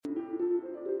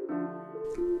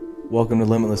Welcome to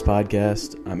Limitless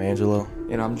Podcast. I'm Angelo.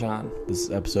 And I'm John. This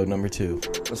is episode number 2.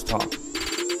 Let's talk.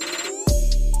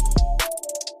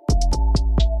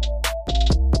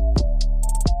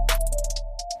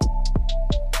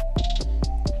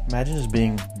 Imagine just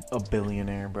being a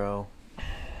billionaire, bro.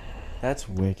 That's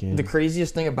wicked. The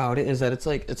craziest thing about it is that it's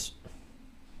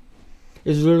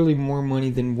literally more money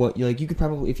than what you could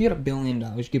probably, if you had $1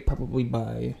 billion, you could probably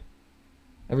buy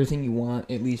everything you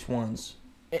want at least once.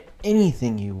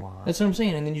 Anything you want. That's what I'm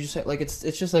saying. And then you just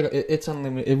it's just like it's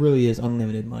unlimited. It really is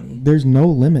unlimited money. There's no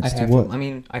limits to what.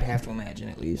 I'd have to imagine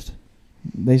at least.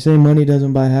 They say money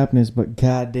doesn't buy happiness, but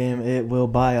goddamn, it will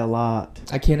buy a lot.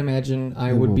 I can't imagine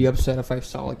I would be upset if I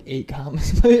saw like 8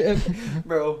 commas.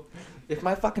 Bro, if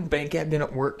my fucking bank app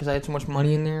didn't work because I had so much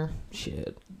money in there,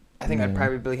 shit. I think I'd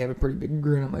probably have a pretty big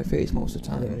grin on my face most of the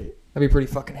time. Right. I'd be pretty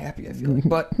fucking happy, I feel like.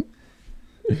 But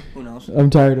who knows? I'm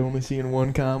tired of only seeing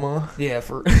 1 comma. Yeah,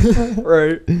 for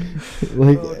right.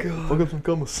 Like, oh god, Look up some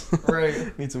commas.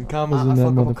 right? need some commas I in that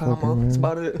fuck up a motherfucker. comma. Man. That's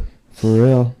about it. For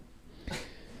real.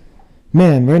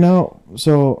 Man, right now,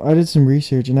 so I did some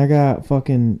research and I got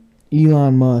fucking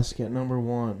Elon Musk at number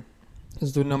 1.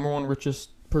 Is the number 1 richest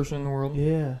person in the world?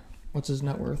 Yeah. What's his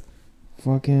net worth?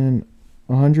 Fucking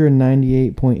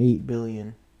 198.8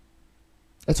 billion.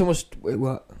 That's almost wait,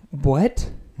 what? What?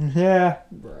 Yeah.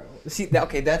 Bro. See,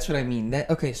 okay, that's what I mean.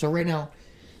 So right now,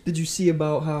 did you see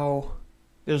about how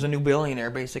there's a new billionaire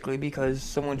basically because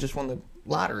someone just won the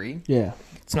lottery? Yeah.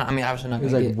 It's not. I mean, obviously not. It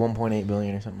was like 1.8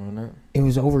 billion or something, wasn't it? It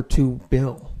was over $2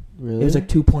 billion. Really? It was like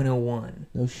 2.01.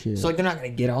 No shit. So like they're not gonna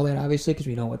get all that obviously because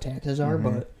we know what taxes are,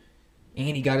 but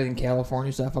and he got it in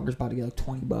California, so that fucker's about to get like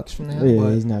 $20 from that. yeah, but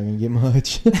he's not gonna get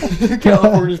much.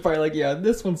 California's probably like, yeah,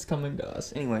 this one's coming to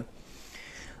us anyway.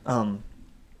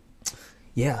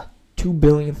 Yeah, $2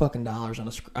 billion fucking dollars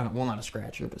on well, not a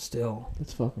scratcher, but still.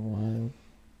 That's fucking wild.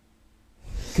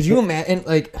 Could you imagine?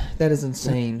 Like that is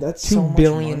insane. That's $2 so much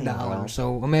billion money, bro.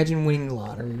 So imagine winning the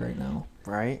lottery right now.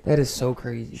 Right? That is so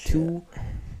crazy.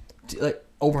 Like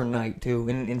overnight too,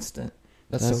 in an instant.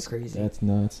 That's so crazy. That's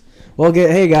nuts. Well,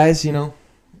 hey guys,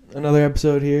 another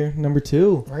episode here, number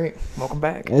 2. Right. Welcome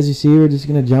back. As you see, we're just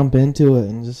gonna jump into it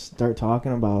and just start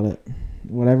talking about it.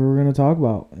 Whatever we're gonna talk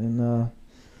about. And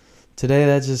Today,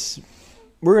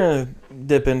 we're gonna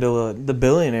dip into the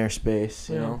billionaire space,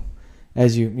 you know,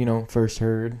 as you first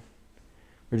heard.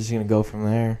 We're just gonna go from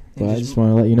there. But I just want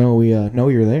to let you know we know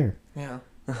you're there. Yeah.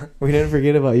 We didn't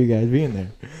forget about you guys being there.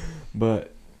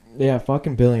 But yeah,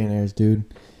 fucking billionaires, dude.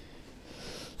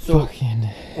 So fucking.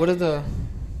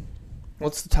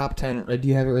 what's the top 10? Do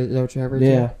you have it? Is that what you have right Yeah.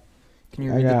 there? Can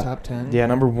you read the top 10? Yeah,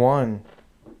 number 1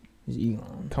 Is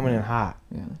Elon. coming in hot.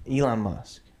 Yeah. Elon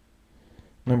Musk.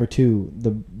 Number 2,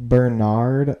 the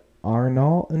Bernard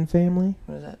Arnault and family.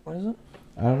 What is that? What is it?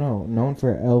 I don't know. Known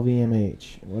for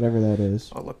LVMH, whatever that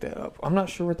is. I'll look that up. I'm not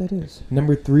sure what that is.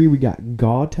 Number 3, we got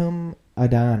Gautam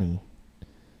Adani.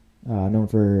 Known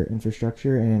for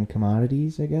infrastructure and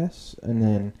commodities, I guess. And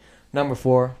then Number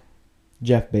 4,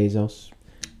 Jeff Bezos.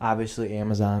 obviously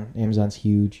Amazon. Amazon's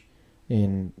huge.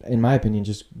 And in my opinion,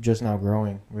 Just now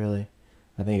growing, really.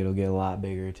 I think it'll get a lot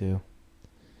bigger, too.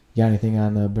 you got anything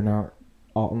on the Bernard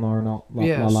Arnault?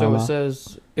 It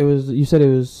says you said it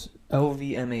was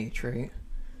LVMH, right?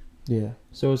 Yeah.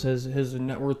 So it says his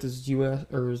net worth is US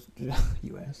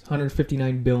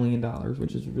 $159 billion,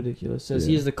 which is ridiculous. It says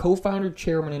he is the co-founder,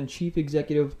 chairman, and chief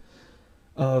executive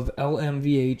of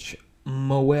LMVH,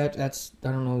 Moet. That's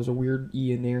I don't know. There's a weird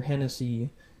E in there. Hennessy,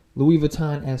 Louis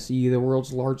Vuitton SE, the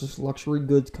world's largest luxury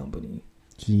goods company.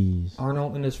 Jeez.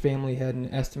 Arnold and his family had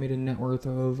an estimated net worth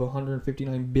of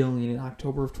 $159 billion in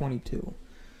October of 22.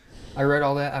 I read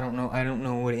all that. I don't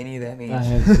know what any of that means. I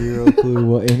have zero clue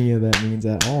what any of that means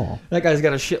at all. That guy's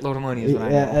got a shitload of money. Is what I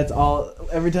know. That's all.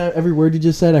 Every word you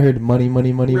just said, I heard money,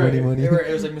 money, money, Right. money, money.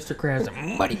 It was like Mr. Krabs.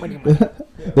 Money, money, money.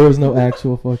 There was no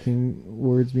actual fucking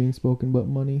words being spoken but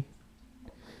money.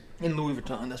 In Louis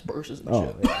Vuitton, that's purses and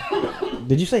Oh, shit. yeah.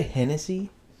 Did you say Hennessy?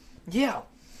 Yeah.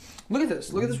 Look at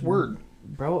this. Look at this word.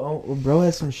 Bro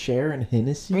has some share in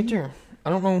Hennessy. Right there. I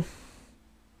don't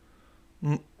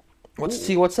know. What's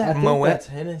that? I think Moet? that's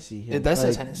Hennessy. That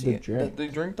says Hennessy. the drink. The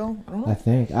drink, though? I don't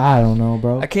know. I don't know,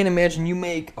 bro. I can't imagine you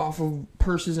make off of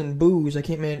purses and booze. I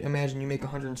can't imagine you make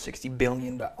 $160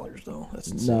 billion, though. That's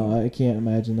insane. No, I can't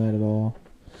imagine that at all.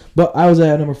 But I was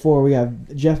at number 4. We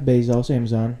have Jeff Bezos,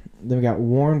 Amazon. Then we got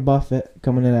Warren Buffett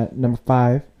coming in at number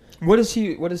 5. What is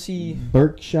he?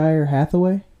 Berkshire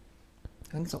Hathaway.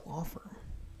 I think it's a law firm.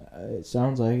 It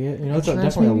sounds like it. It's Insurance,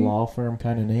 definitely maybe? a law firm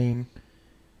kind of name.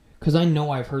 Because I know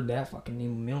I've heard that fucking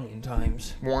name a million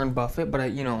times. Warren Buffett, but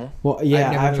Well, yeah,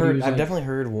 I've I've definitely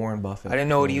heard Warren Buffett. I didn't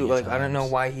know what he like. I don't know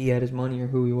why he had his money or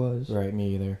who he was. Right,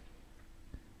 me either.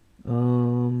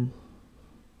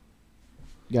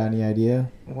 Got any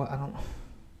idea? What I don't.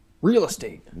 Real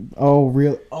estate.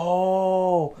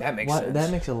 Oh, that makes sense.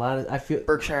 That makes a lot of. I feel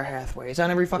Berkshire Hathaway. It's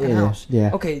on every fucking house. Yeah.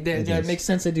 Okay, that makes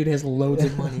sense. That dude has loads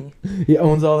of money. He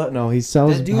owns all that. No, he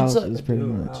sells that dude's houses pretty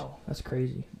much. Wow, that's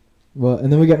crazy. Well,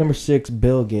 and then we got number 6,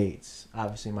 Bill Gates.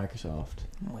 Obviously, Microsoft.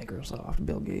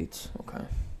 Bill Gates. Okay.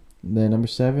 And then number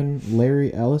 7,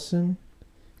 Larry Ellison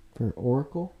for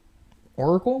Oracle.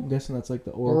 Oracle? I'm guessing that's like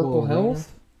the Oracle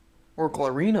Health? Oracle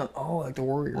Arena. Oh, like the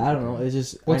Warriors. I don't know. It's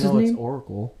just What's I know his name? It's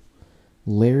Oracle.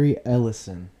 Larry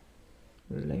Ellison.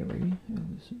 Larry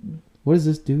Ellison. What is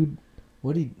this dude?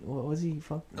 What's he rich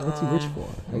for?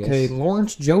 Okay,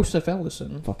 Lawrence Joseph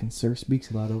Ellison. Fucking Sir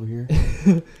speaks a lot over here.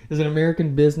 Is an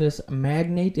American business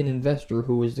magnate and investor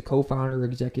who is the co-founder,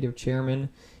 executive chairman,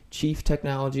 chief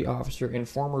technology officer, and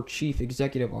former chief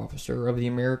executive officer of the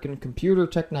American computer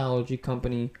technology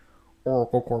company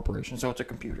Oracle Corporation. So it's a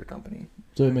computer company.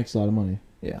 So it makes a lot of money.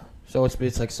 Yeah. So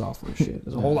it's like software shit.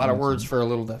 There's a whole lot of words for a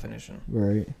little definition.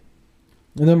 Right.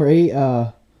 And number 8,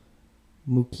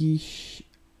 Mukesh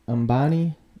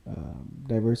Ambani,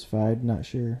 diversified. Not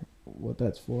sure what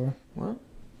that's for. What?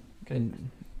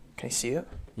 Can I see it?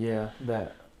 Yeah,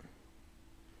 that.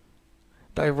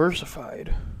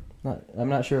 Diversified. I'm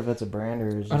not sure if that's a brand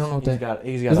or just, I don't know what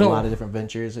he's got a lot of different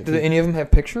ventures. Do any of them have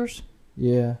pictures?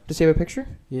 Yeah. Does he have a picture?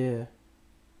 Yeah.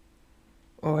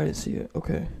 Oh, I didn't see it.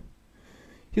 Okay.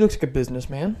 He looks like a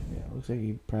businessman. Yeah, looks like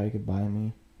he probably could buy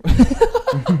me.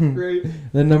 Great.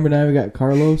 Then number 9, we got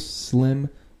Carlos Slim,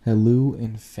 Hello,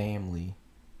 and Family.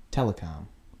 Telecom.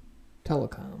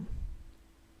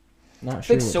 Not I sure.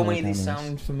 think so what many of these telecom is.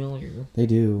 sound familiar. They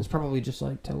do. It's probably just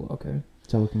like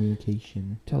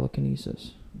Telecommunication.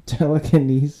 telekinesis.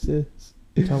 Telekinesis.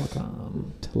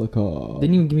 Telecom. Telecom.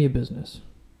 Didn't even give me a business.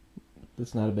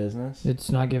 That's not a business? It's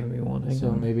not giving me one.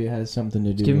 So maybe it has something to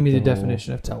do It's giving with me the whole-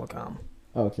 definition of telecom.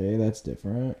 Okay, that's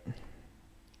different.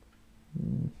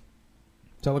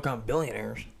 Telecom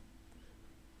billionaires.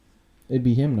 It'd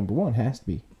be him, number 1. Has to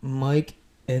be. Mike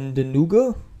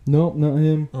Endenuga? Nope, not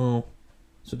him. Oh.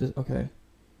 So this, okay.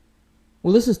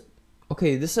 Well, this says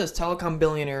telecom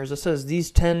billionaires. It says these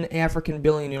 10 African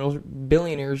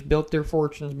billionaires built their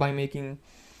fortunes by making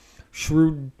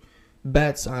shrewd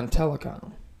bets on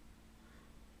telecom.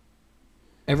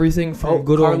 Everything from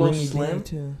good old Carlos Ringy Slim? Dink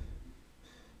to...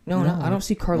 No, I don't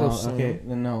see Carlos Slim. Okay,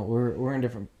 no, we're in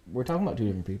different... We're talking about 2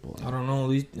 different people. I don't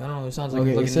know. It sounds like,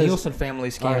 Okay, like it a says- Nielsen family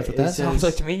scam. Alright, That's what that it sounds says-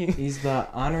 like to me. He's the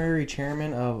honorary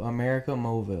chairman of America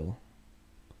Mobile.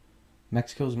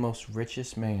 Mexico's most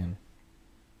richest man.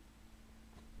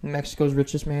 Mexico's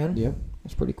richest man. Yep.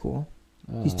 That's pretty cool.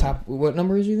 He's top... What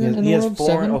number is he then in He the has world?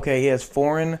 foreign... 7? Okay, he has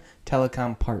foreign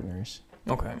telecom partners.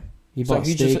 Okay. He So bought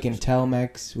he stake just- in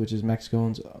Telmex, which is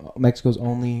Mexico's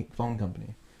only phone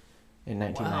company, in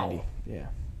 1990. Wow. Yeah,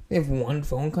 They have one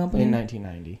phone company? in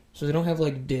 1990. So they don't have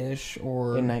like Dish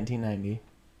or... In 1990.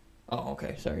 Oh,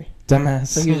 okay, sorry. Dumbass.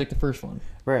 So he was like the first one.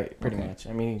 Right, pretty Okay. much.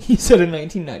 I mean, He said in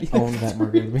 1990. he owned that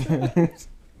market at the beginning.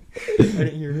 I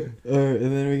didn't hear it.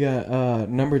 And then we got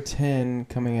number 10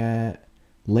 coming at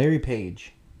Larry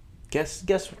Page. Guess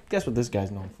what this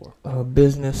guy's known for?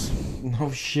 Business.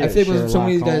 No shit. I think with so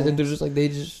many of these guys, Sherlock they're just like,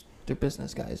 they're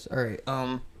business guys. All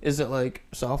right. Is it like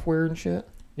software and shit?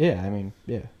 Yeah, I mean,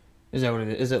 yeah. Is that what it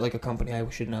is? Is it like a company I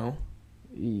should know?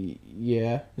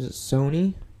 Yeah. Is it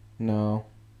Sony? No.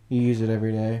 You use it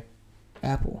every day.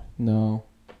 Apple? No.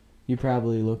 You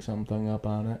probably look something up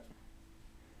on it.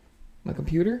 My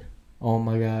computer? Oh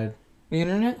my god. The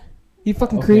internet? You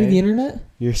fucking created the internet?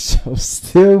 You're so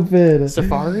stupid.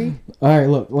 Safari? Alright,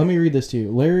 look, let me read this to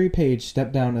you. Larry Page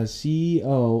stepped down as CEO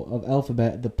of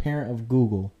Alphabet, the parent of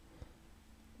Google.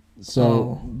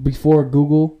 So, before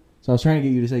Google, so I was trying to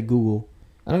get you to say Google.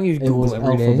 I don't use It Google was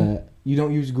every day. Alphabet. You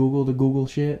don't use Google to Google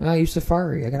shit? I use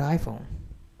Safari. I got an iPhone.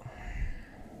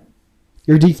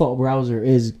 Your default browser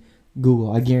is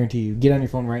Google, I guarantee you. Get on your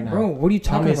phone right now. Bro, what are you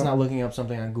Tell talking me about? it's not looking up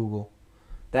something on Google.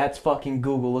 That's fucking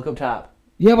Google. Look up top.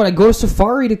 Yeah, but I go to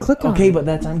Safari to click on Okay, it. but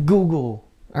that's on Google.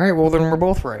 Alright, well then we're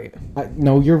both right.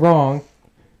 No, you're wrong.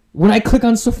 When I click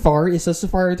on Safari, it says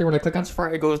Safari right there. When I click on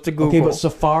Safari, it goes to Google. Okay, but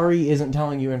Safari isn't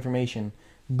telling you information.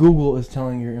 Google is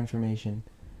telling you information.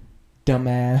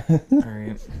 Dumbass.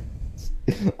 Alright.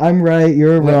 I'm right,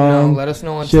 you're wrong. Let us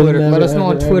know on Should've Twitter. never, Let us know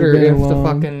on ever, Twitter ever if been the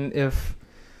along. fucking if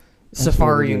That's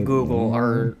Safari really and good. Google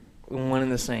are one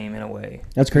and the same in a way.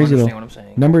 That's You crazy though. understand what I'm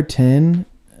saying? Number 10,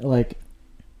 like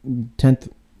 10th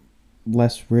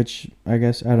less rich, I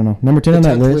guess. I don't know. Number 10 on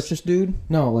that list. Richest dude?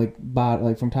 No, like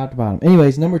from top to bottom.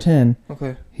 Anyways, number 10.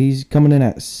 Okay. He's coming in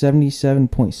at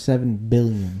 $77.7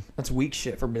 billion. That's weak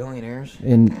shit for billionaires.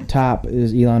 And top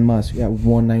is Elon Musk at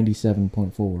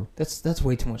 $197.4. That's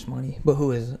way too much money. But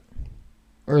who is it?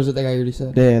 Or is it the guy you already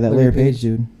said? Yeah, that Larry Page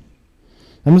dude.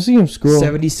 I'm gonna see him scroll.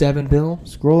 77 bill.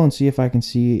 Scroll and see if I can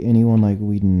see anyone like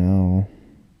we know.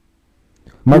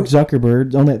 Mark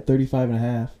Zuckerberg's only at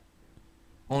 35.5.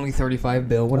 Only 35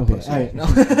 bill. What a Okay, pussy. No,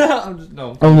 I'm just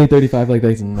no. Only 35. Like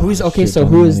that's Who's okay? So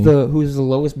who's the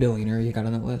lowest billionaire you got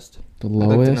on that list? The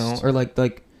lowest? I'd like to know. Or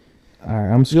like. All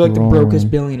right, I'm scrolling. You're like the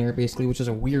brokest billionaire, basically, which is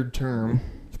a weird term.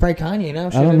 It's probably Kanye now.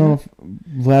 I don't know if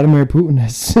Vladimir Putin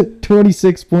has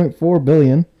 26.4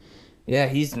 billion. Yeah,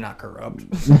 he's not corrupt.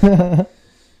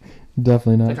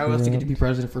 Definitely not. Like I was to get to be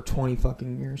president for 20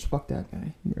 fucking years. Fuck that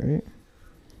guy. Right.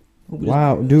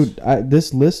 Wow, dude,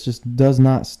 this list just does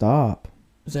not stop.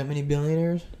 Is that many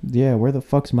billionaires? Yeah, where the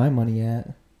fuck's my money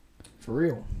at? For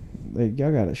real. Like,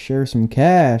 y'all gotta share some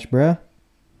cash, bruh.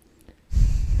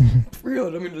 For real.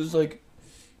 I mean, just like,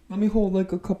 let me hold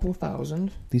like a couple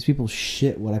thousand. These people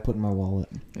shit what I put in my wallet.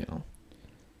 You know.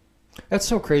 That's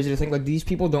so crazy to think. Like, these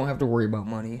people don't have to worry about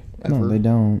money. Ever. No, they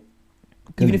don't.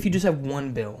 Even if you just have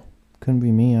one bill. Couldn't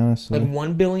be me, honestly. Like,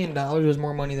 $1 billion is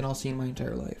more money than I'll see in my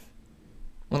entire life.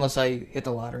 Unless I hit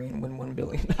the lottery and win $1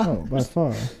 billion. Oh, by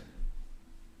far.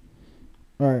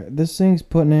 Alright, this thing's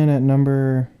putting in at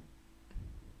number...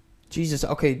 Jesus,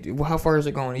 okay, well, how far is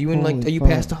it going? Are you in Holy are you fuck.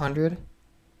 past 100?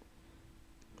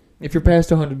 If you're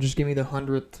past 100, just give me the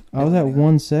 100th. I was at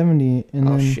 170, and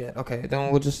oh, then... shit, okay,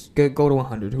 then we'll just go to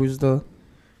 100. Who's the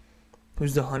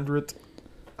 100th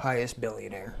highest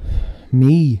billionaire?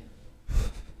 Me.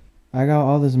 I got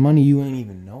all this money you ain't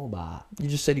even know about. You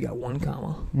just said you got 1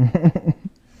 comma.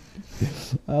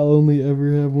 I'll only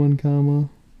ever have 1 comma.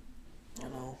 I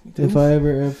know. If I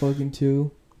ever have fucking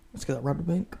 2. Let's get that rob the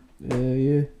bank.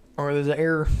 Yeah. Or there's an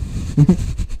error.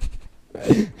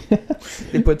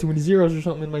 They put too many zeros or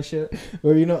something in my shit.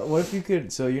 Or what if you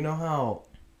could? So you know how,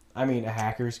 I mean,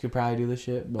 hackers could probably do this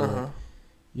shit, but like,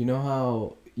 you know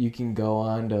how you can go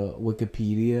on to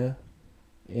Wikipedia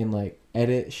and like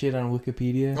edit shit on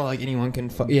Wikipedia. Oh, like anyone can.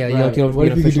 Right. What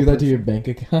if you could do that to your bank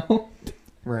account?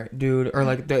 Right, dude. Or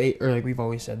like we've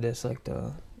always said this, like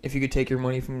if you could take your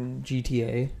money from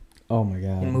GTA. Oh my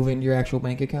god. And move it into your actual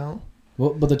bank account.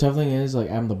 Well, but the tough thing is,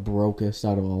 like, I'm the brokest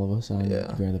out of all of us on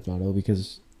Grand Theft Auto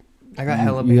because I got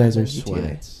hella. You guys are GTA.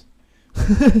 sweats.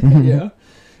 Yeah.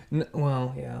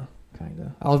 Well, yeah,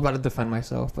 kinda. I was about to defend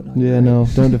myself, but no. Yeah, no,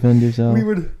 don't defend yourself.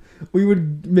 We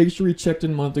would make sure we checked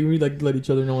in monthly. We'd like let each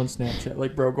other know on Snapchat,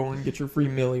 like, bro, go and get your free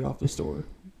milli off the store.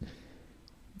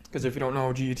 Because if you don't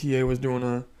know, GTA was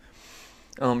doing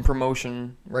a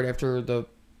promotion right after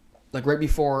right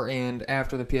before and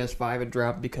after the PS5 had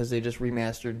dropped because they just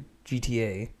remastered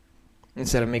GTA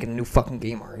instead of making a new fucking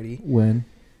game already. When?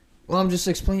 Well, I'm just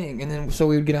explaining, and then so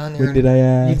we would get on there. What did I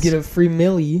ask? You'd get a free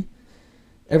milli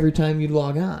every time you'd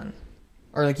log on,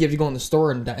 or like you have to go in the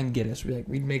store and get it. So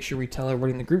we'd make sure we tell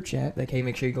everybody in the group chat, like, hey,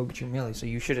 make sure you go get your milli. So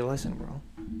you should have listened, bro.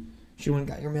 Should have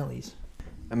got your millis.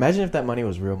 Imagine if that money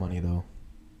was real money, though.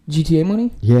 GTA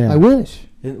money? Yeah. I wish.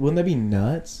 Wouldn't that be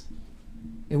nuts?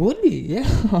 It would be, yeah.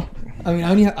 I mean,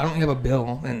 I don't have a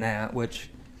bill in that,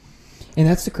 and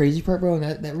that's the crazy part, bro. And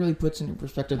that really puts into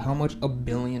perspective how much $1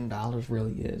 billion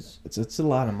really is. It's a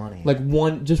lot of money. Like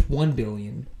just 1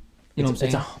 billion. You know what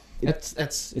I'm saying?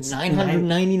 That's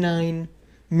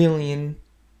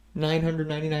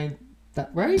 999,999.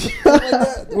 Right? Like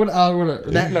that. What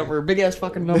that number? Big ass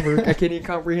fucking number. I can't even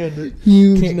comprehend it.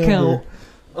 Huge Can't number. count.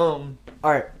 All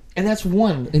right. And that's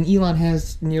one. And Elon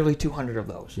has nearly 200 of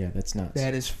those. Yeah, that's nuts.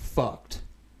 That is fucked.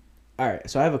 All right.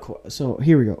 So I have So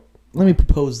here we go. let me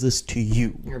propose this to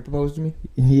you. You're gonna propose to me?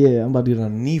 Yeah, I'm about to get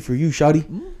on a knee for you, shawty.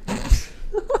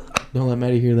 Don't let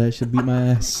Maddie hear that. She'll beat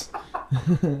my ass.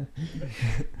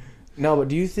 No, but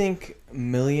do you think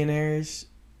millionaires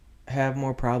have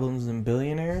more problems than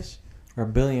billionaires? Or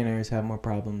billionaires have more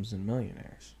problems than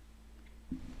millionaires?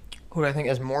 Who do I think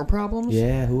has more problems?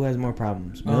 Yeah, who has more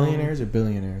problems? Millionaires or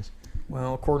billionaires?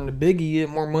 Well, according to Biggie,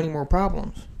 more money, more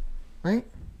problems. Right?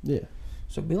 Yeah.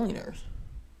 So billionaires.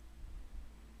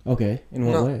 Okay. In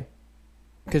what way?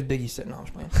 Because Biggie said, no, I was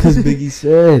playing. Because Biggie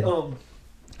said.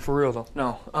 For real, though.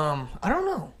 No. I don't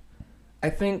know. I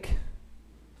think...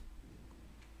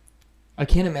 I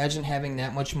can't imagine having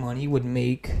that much money would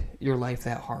make your life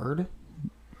that hard.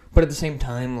 But at the same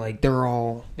time, like, they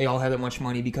all have that much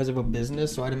money because of a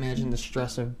business, so I'd imagine the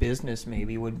stress of business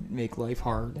maybe would make life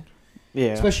hard.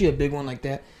 Yeah. Especially a big one like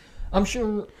that. I'm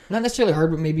sure, not necessarily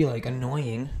hard, but maybe, like,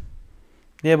 annoying.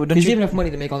 Yeah, but because you have enough money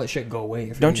to make all that shit go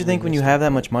away. Don't you think when you have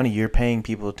that much money, you're paying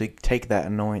people to take that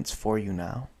annoyance for you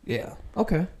now? Yeah.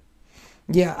 Okay.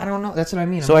 Yeah, I don't know. That's what I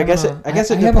mean. So I guess it I depends.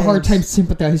 have a hard time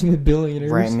sympathizing with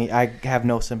billionaires. Right. I have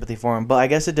no sympathy for them, but I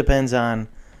guess it depends on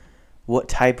what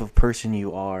type of person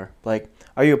you are. Like,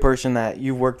 are you a person that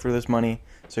you work for this money,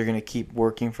 so you're gonna keep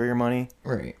working for your money,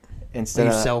 right? Instead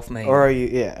of self-made, or are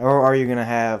you gonna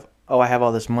have, I have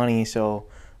all this money, so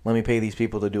let me pay these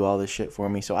people to do all this shit for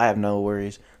me, so I have no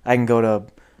worries. I can go to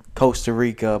Costa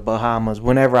Rica, Bahamas,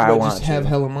 whenever I want to. Just have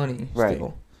hella money. Right.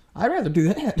 Still. I'd rather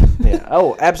do that. Yeah.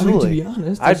 Oh, absolutely. I mean, to be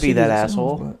honest, I'd be that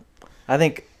asshole. Sounds, I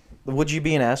think. Would you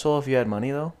be an asshole if you had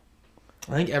money though?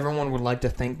 I think everyone would like to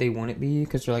think they wouldn't be,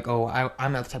 because they're like, oh,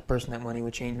 I'm not the type of person that money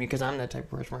would change me, because I'm that type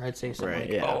of person where I'd say something right,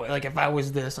 like, yeah. oh, like if I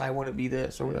was this, I wouldn't be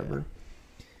this or whatever.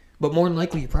 But more than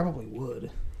likely, you probably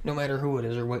would, no matter who it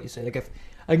is or what you say. Like if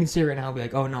I can say right now, I'd be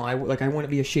like, oh no, I wouldn't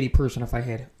be a shitty person if I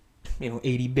had,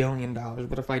 $80 billion.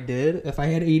 But if I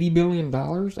had $80 billion,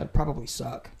 I'd probably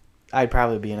suck. I'd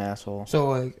probably be an asshole. So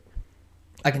like,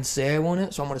 I can say I want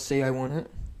it, so I'm gonna say I want it.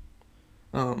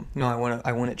 No,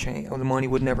 I want it change. The money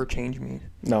would never change me.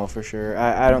 No, for sure.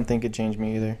 I don't think it changed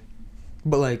me either.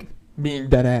 But like being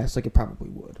dead ass, like it probably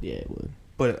would. Yeah, it would.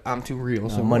 But I'm too real,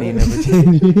 so money never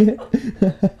changed.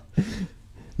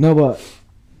 No, but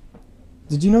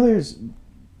did you know there's?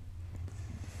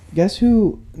 Guess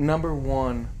who? Number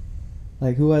one.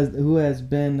 Like who has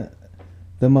been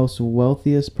the most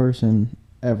wealthiest person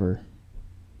ever?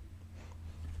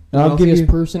 The wealthiest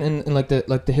person in like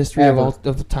the history ever. of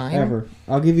the time ever.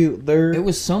 I'll give you their. It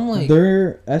was some like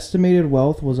their estimated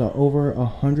wealth was over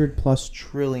 $100+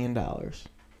 trillion.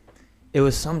 It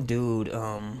was some dude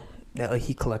that like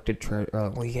he collected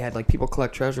treasure. He had like people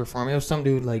collect treasure for him. It was some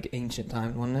dude like ancient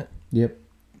times, wasn't it? Yep.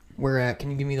 Where at? Can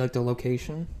you give me like the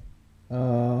location?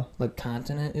 Like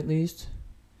continent at least.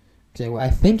 Cause I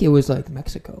think it was like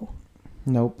Mexico.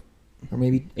 Nope. Or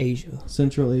maybe Asia.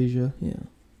 Central Asia. Yeah.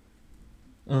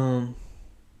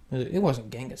 It wasn't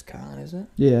Genghis Khan, is it?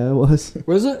 Yeah, it was.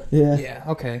 Was it? Yeah. Yeah,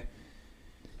 okay.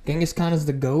 Genghis Khan is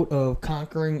the goat of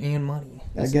conquering and money.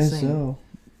 I guess so.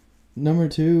 Number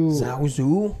 2. Zhao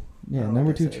Zhu? Yeah,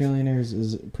 number 2 trillionaires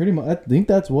is pretty much, I think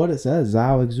that's what it says,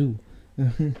 Zhao Zhu.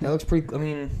 That looks pretty, I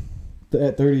mean...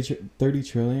 At 30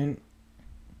 trillion.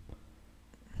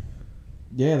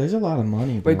 Yeah, there's a lot of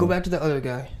money, bro. Wait, go back to the other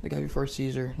guy. The guy before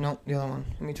Caesar. No, the other one.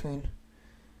 In between.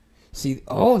 See,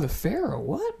 the Pharaoh.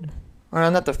 What?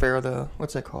 Or not the Pharaoh,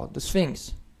 what's that called? The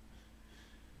Sphinx.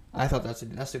 I thought that's the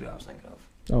dude I was thinking of.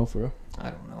 Oh, for real? I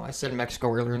don't know. I said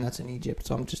Mexico earlier, and that's in Egypt,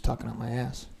 so I'm just talking out my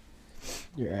ass.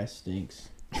 Your ass stinks.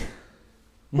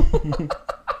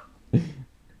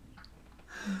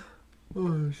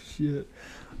 Oh, shit.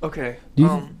 Okay.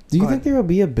 Do you think there will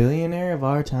be a billionaire of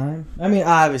our time? I mean,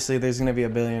 obviously there's going to be a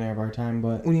billionaire of our time,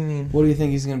 but... What do you mean? What do you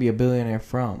think he's going to be a billionaire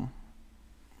from?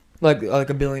 Like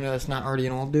a billionaire that's not already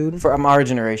an old dude? From our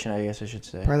generation, I guess I should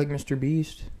say. Probably like Mr.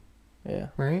 Beast. Yeah.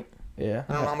 Right? Yeah.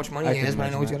 I don't know how much money he has, but I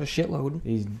know he's got a shitload.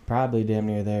 He's probably damn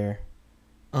near there.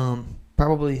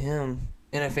 Probably him.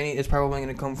 And if any, it's probably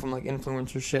going to come from like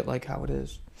influencer shit, like how it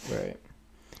is. Right.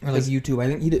 Or like YouTube. I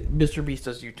think Mr. Beast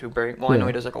does YouTube, right? Well, I know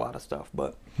he does like a lot of stuff,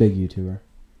 but... Big YouTuber.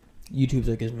 YouTube's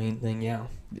like his main thing, yeah.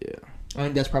 Yeah. I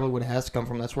think that's probably what it has to come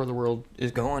from. That's where the world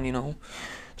is going,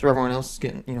 It's where everyone else is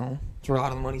getting, it's where a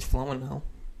lot of the money's flowing now.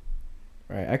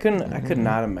 Right. I could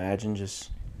not imagine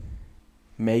just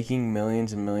making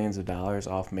millions and millions of dollars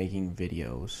off making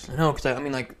videos. I know, because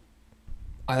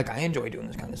I enjoy doing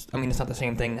this kind of stuff. I mean, it's not the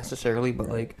same thing necessarily, but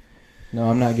like...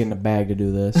 No, I'm not getting a bag to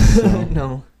do this. So.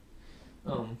 No.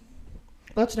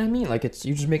 That's what I mean. Like,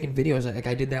 you're just making videos. Like,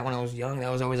 I did that when I was young. That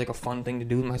was always like a fun thing to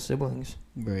do with my siblings.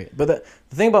 Right. But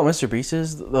the thing about Mr. Beast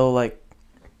is, though, like,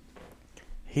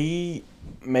 he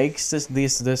makes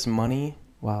this money.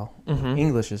 Wow. Mm-hmm.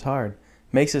 English is hard.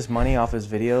 Makes this money off his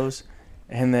videos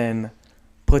and then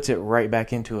puts it right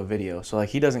back into a video. So, like,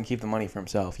 he doesn't keep the money for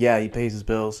himself. Yeah, he pays his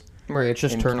bills. Right, it's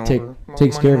just turnover.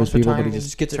 Takes care of his people, but he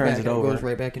just gets turns it over. Goes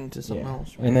right back into something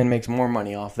else. Right? And then makes more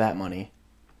money off that money.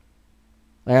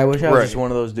 Like, I wish I was just one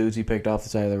of those dudes he picked off the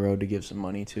side of the road to give some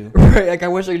money to. Right, like, I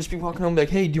wish I could just be walking home and be like,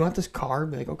 hey, do you want this car?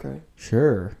 I'd be like, okay.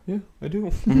 Sure. Yeah, I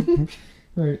do.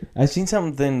 Right. I seen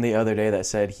something the other day that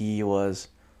said he was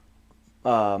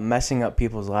messing up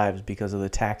people's lives because of the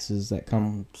taxes that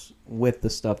comes with the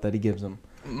stuff that he gives them.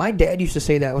 My dad used to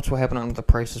say that. What's what happened on The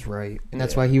Price is Right. And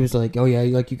that's why he was like, oh, yeah,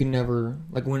 like, you can never,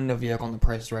 like, winning a vehicle on The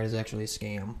Price is Right is actually a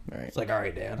scam. Right. It's like, all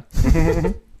right, Dad.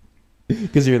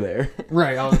 Because you're there.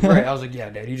 Right. I was like,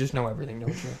 yeah, Dad, you just know everything, don't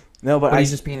you? No, but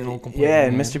he's just being an old complainer. Yeah,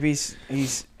 and Mr. Beast,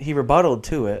 he rebutted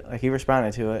to it. Like, he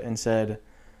responded to it and said,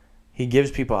 he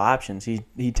gives people options.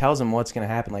 He tells them what's going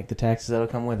to happen, like the taxes that'll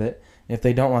come with it. If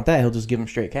they don't want that, he'll just give them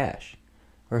straight cash.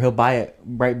 Or he'll buy it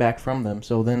right back from them,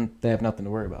 so then they have nothing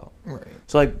to worry about. Right.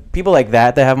 So, like, people like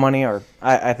that have money, or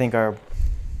I think are...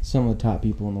 Some of the top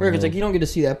people in the Right, world. because, like, you don't get to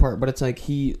see that part, but it's like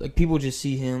people just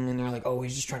see him, and they're like, oh,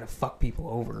 he's just trying to fuck people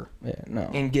over. Yeah, no.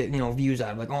 And get, views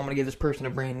out of, like, oh, I'm going to give this person a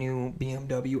brand new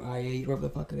BMW i8, whatever the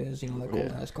fuck it is, like,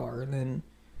 old-ass car, and then,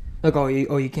 like,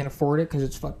 you can't afford it because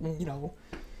it's fucking,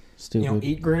 Stupid.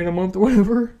 $8,000 a month or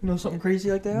whatever, something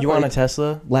crazy like that. You want a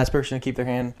Tesla? Last person to keep their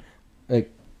hand...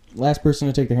 Like, last person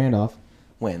to take their hand off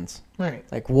wins. Right.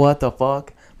 Like, what the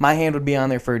fuck? My hand would be on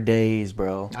there for days,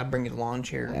 bro. I'd bring you the lawn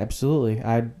chair. Absolutely.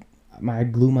 I'd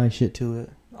glue my shit to it.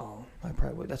 Oh, I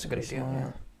probably would. That's a good idea.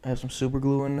 Yeah. Have some super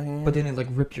glue in the hand. But then it'd, like,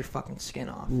 rip your fucking skin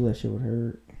off. Ooh, that shit would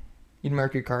hurt. You'd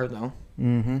mark your card, though.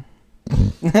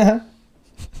 Mm-hmm.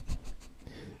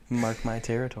 Mark my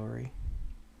territory.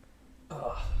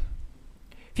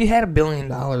 If you had $1 billion,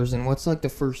 then what's, like, the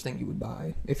first thing you would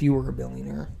buy if you were a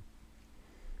billionaire?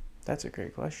 That's a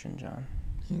great question, John.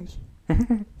 Thanks.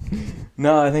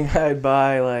 No, I think I'd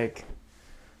buy, like...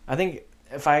 I think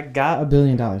if I got $1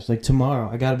 billion. like tomorrow,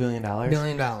 I got $1 billion. $1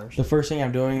 billion. The first thing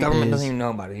I'm doing Government is... doesn't even know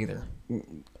about it either.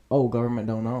 Oh, government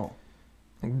don't know.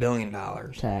 Like $1 billion.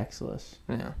 Taxless.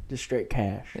 Yeah. Just straight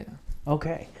cash. Yeah.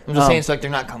 Okay. I'm just saying it's like they're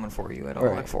not coming for you at all,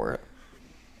 Right. like, for it.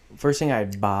 First thing I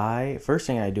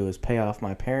do is pay off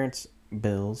my parents'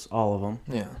 bills, all of them.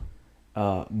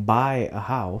 Yeah. Buy a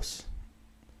house.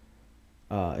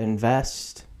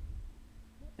 Invest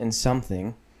in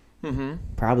something. Mm-hmm.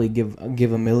 Probably give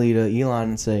 $1 million to Elon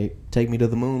and say, take me to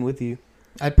the moon with you.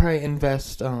 I'd probably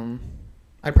invest money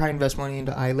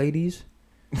into iLadies.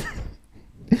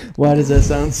 Why does that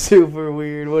sound super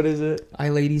weird? What is it?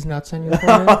 iLadies nuts on your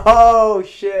forehead. Oh,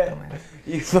 shit.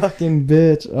 You fucking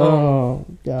bitch. Oh,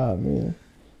 God, man.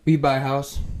 We buy a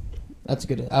house. That's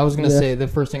good. I was going to say the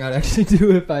first thing I'd actually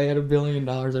do if I had $1 billion,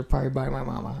 I'd probably buy my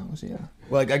mom a house, yeah.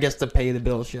 Well, like, I guess to pay the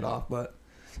bill shit off, but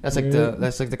that's like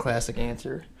the classic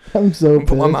answer. I'm so pissed.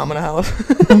 Put my mom in a house.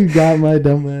 You got my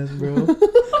dumb ass, bro.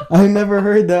 I never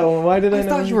heard that one. Why did I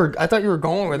thought you were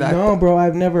going with that. No, bro,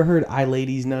 I've never heard I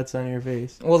ladies nuts on your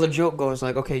face. Well, the joke goes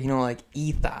like, okay, like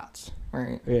e-thoughts,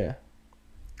 right? Yeah.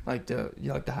 Like the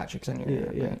hot chicks on your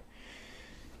head, yeah. right?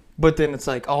 But then it's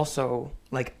like also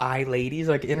like iLadies,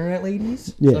 like internet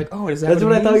ladies. Yeah. It's like, oh, is that That's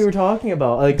what I means? thought you were talking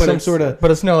about. Like But some it's- sort of... But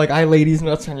it's no like iLadies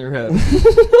nuts on your head.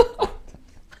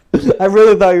 I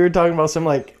really thought you were talking about some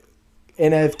like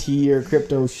NFT or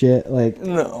crypto shit. Like,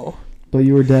 No. But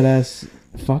you were dead ass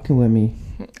fucking with me.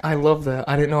 I love that.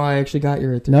 I didn't know I actually got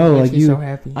your answer. No, It makes like me you- so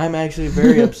happy. I'm actually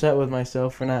very upset with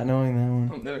myself for not knowing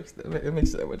that one. It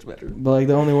makes it that much better. But like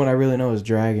the only one I really know is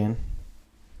Dragon.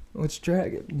 What's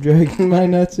dragon? Dragging my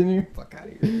nuts in here. Fuck out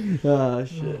of here. Oh,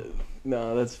 shit.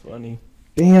 No, that's funny.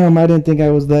 Damn, I didn't think I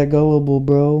was that gullible,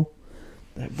 bro.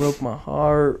 That broke my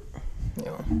heart.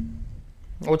 Yeah.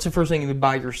 What's the first thing you would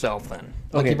buy yourself then?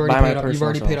 Like Okay, you've buy my you've personal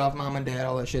already self. paid off mom and dad,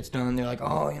 all that shit's done. They're like,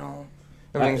 oh, I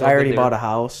everything's all already good bought there. a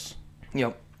house.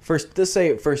 Yep. First, let's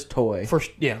say first toy.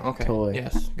 First, yeah, okay. Toy.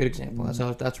 Yes, good example.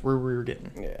 That's where we were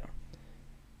getting. Yeah.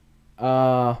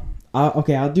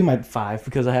 Okay, I'll do my 5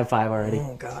 because I have 5 already.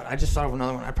 Oh god, I just thought of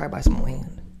another one. I'd probably buy some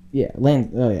land. Yeah,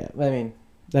 land. Oh, yeah. I mean,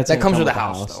 That gonna comes come with a the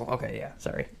house, though. Okay, yeah.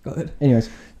 Sorry. Go ahead. Anyways,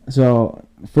 so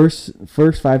first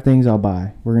 5 things I'll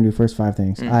buy. We're going to do first 5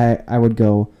 things. I would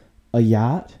go a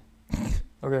yacht.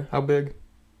 Okay, how big?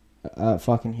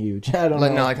 fucking huge. I don't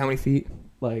Like know. no, like how many feet?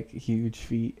 Like huge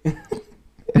feet.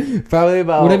 Probably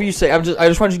about Whatever you say. I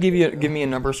just want you to give me a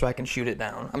number so I can shoot it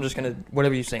down. I'm just gonna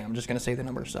whatever you say. I'm just gonna say the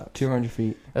number sucks. 200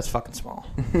 feet. That's fucking small.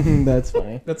 That's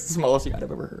funny. That's the smallest yacht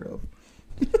I've ever heard of.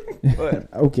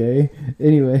 Okay.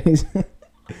 Anyways, 2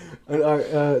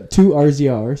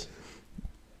 RZRs,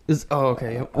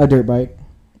 Okay. Yep. a dirt bike.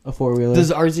 A 4-wheeler. Does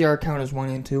the RZR count as 1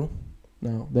 and 2?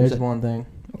 No, there's Is it- one thing.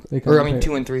 They Or come I in mean pair.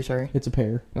 2 and 3. Sorry. It's a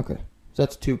pair. Okay. So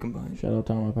that's 2 combined. Shout out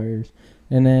to all my pairs.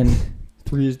 And then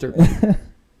 3 is dirt.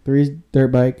 3's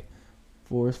dirt bike.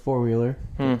 4 is 4-wheeler.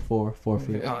 Hmm. 4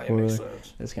 feet. Oh, yeah, 4-wheeler. makes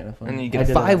sense. That's kind of fun. And then you I get a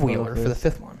did it on 5-wheeler for the purpose.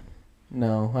 5th one.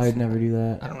 No, I'd never do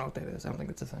that. I don't know what that is. I don't think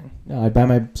it's a thing. No, I'd buy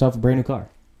myself a brand new car.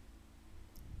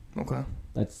 Okay.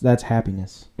 That's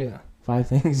happiness. Yeah. 5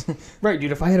 things. Right,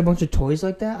 dude. If I had a bunch of toys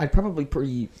like that, I'd probably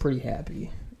pretty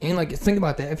happy. And like, think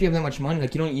about that. If you have that much money,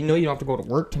 like you don't have to go to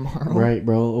work tomorrow. Right,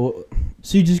 bro.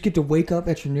 So you just get to wake up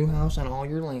at your new house on all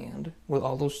your land with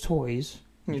all those toys.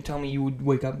 And you tell me you would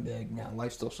wake up and be like, "Nah,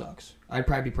 life still sucks." I'd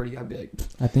probably be I'd be like,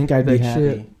 I think I'd be Like happy.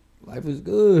 shit. "Life is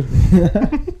good."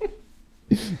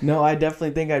 No, I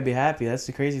definitely think I'd be happy. That's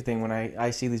the crazy thing when I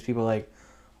see these people like,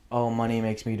 oh, money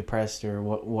makes me depressed or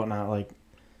whatnot. Like,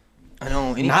 I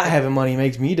know. Not having money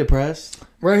makes me depressed.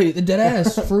 Right, the dead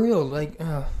ass, for real. Like,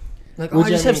 I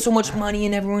just have so much money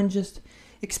and everyone just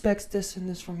expects this and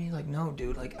this from me. Like, no,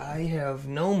 dude. Like, I have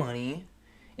no money,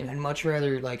 and I'd much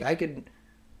rather, like, I could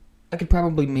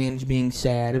probably manage being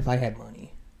sad if I had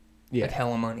money. Yeah. Like,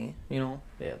 hella money, you know?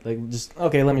 Yeah, like, just,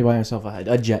 okay, let me buy myself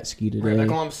a jet ski today. Right,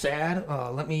 like, oh, I'm sad.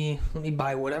 Let me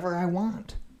buy whatever I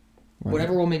want. Right.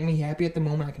 Whatever will make me happy at the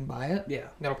moment, I can buy it. Yeah,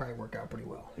 that'll probably work out pretty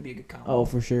well. It'd be a good combo. Oh,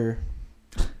 for sure.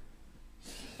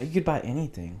 You could buy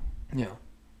anything. Yeah.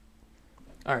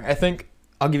 All right, I think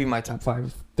I'll give you my top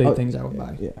 5 things I would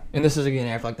buy. Yeah. And this is, again,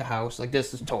 after, like, the house. Like,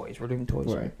 this is toys. We're doing toys.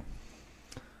 Right.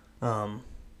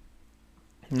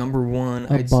 Number 1.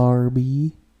 A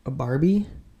Barbie. A Barbie?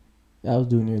 I was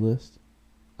doing your list.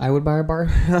 I would buy a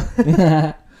Barbie.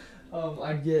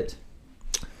 I'd get...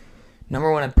 Number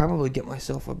 1, I'd probably get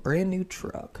myself a brand new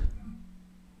truck.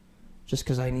 Just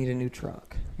because I need a new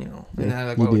truck, you know. And yeah, then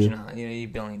like, why would you not? You know, you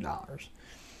need $1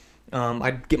 billion.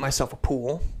 I'd get myself a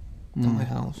pool in my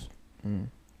house.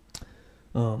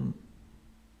 I'd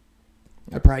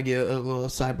probably get a little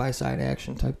side-by-side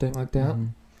action type thing like that.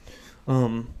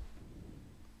 Probably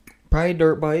a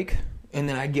dirt bike. And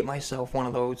then I'd get myself one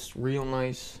of those real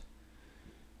nice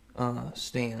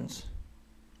stands.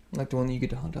 Like the one that you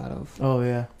get to hunt out of. Oh,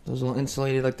 yeah. Those little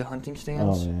insulated, like the hunting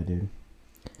stands. Oh, yeah, dude.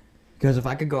 Because if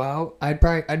I could go out, I'd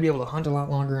be able to hunt a lot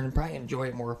longer and probably enjoy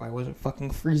it more if I wasn't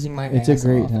fucking freezing my ass It's a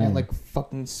great off time. at like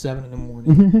fucking 7 in the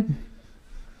morning.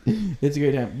 It's a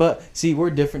great time. But, see, we're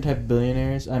different type of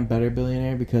billionaires. I'm better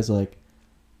billionaire because, like,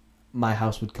 my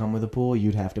house would come with a pool.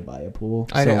 You'd have to buy a pool.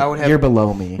 I would have, you're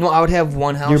below me. No, I would have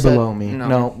one house. You're below me.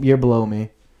 No, you're below me.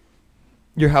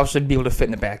 Your house would be able to fit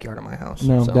in the backyard of my house.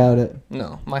 No, doubt it.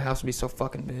 No, my house would be so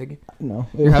fucking big. No.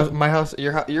 Your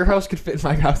house could fit in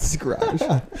my house's garage.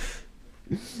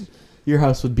 Your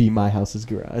house would be my house's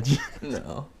garage.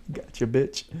 No. Gotcha,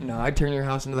 bitch. No, I'd turn your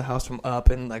house into the house from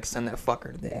up and like send that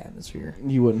fucker to the atmosphere.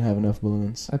 You wouldn't have enough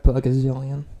balloons. I'd put like a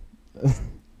zillion.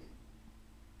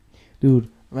 Dude,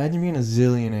 imagine being a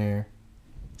zillionaire.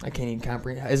 I can't even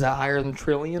comprehend. Is that higher than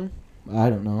trillion? I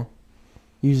don't know.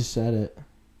 You just said it.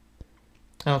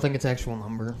 I don't think it's actual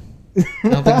number. I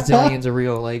don't think zillion's a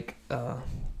real, like, it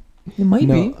might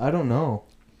be. I don't know.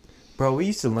 Bro, we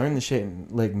used to learn the shit in,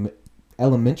 like,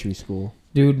 elementary school.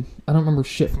 Dude, I don't remember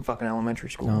shit from fucking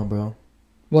elementary school. No, bro.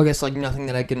 Well, I guess, like, nothing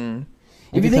that I can...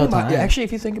 If you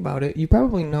think about it, you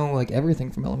probably know, like,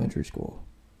 everything from elementary school.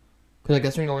 Because, like,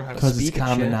 that's when you learn how to speak. Because it's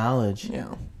common knowledge.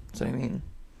 Yeah. That's what I mean.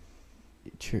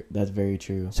 True. That's very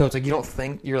true. So it's like you don't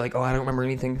think, you're like, oh, I don't remember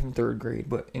anything from 3rd grade.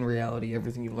 But in reality,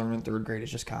 everything you learn in 3rd grade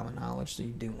is just common knowledge, so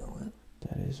you do know it.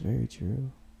 That is very true.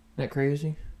 Isn't that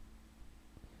crazy?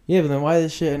 Yeah, but then why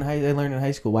this shit I learned in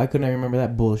high school? Why couldn't I remember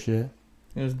that bullshit?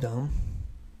 It was dumb.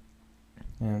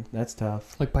 Yeah, that's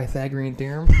tough. Like Pythagorean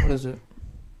theorem? What is it?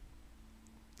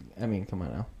 I mean, come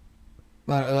on now.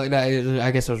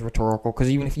 I guess it was rhetorical, because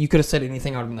even if you could have said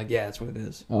anything, I would have been like, yeah, that's what it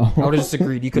is. Oh. I would have just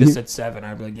agreed. You could have said 7.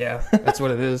 I'd be like, yeah, that's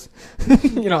what it is.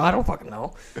 You know, I don't fucking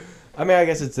know. I mean, I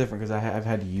guess it's different because I've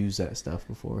had to use that stuff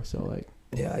before, so like...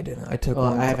 Yeah, I didn't. I took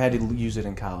one. I've had to use it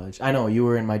in college. I know, you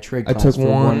were in my trig class for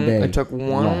one day. I took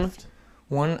one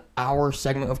hour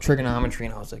segment of trigonometry,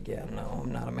 and I was like, yeah, no,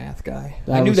 I'm not a math guy.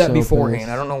 I knew that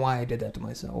beforehand. I don't know why I did that to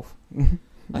myself.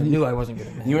 I knew I wasn't good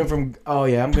at math. You went from, oh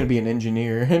yeah, I'm going to be an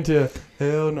engineer, into,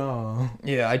 hell no.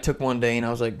 Yeah, I took one day, and I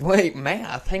was like, wait,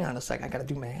 math? Hang on a second, I got to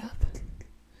do math?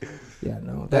 Yeah,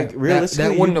 no. Like, realistically,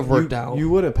 that wouldn't have worked out. You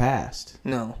would have passed.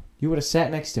 No. You would have sat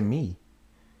next to me.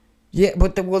 Yeah,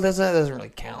 but that doesn't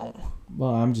really count.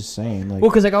 Well, I'm just saying, like...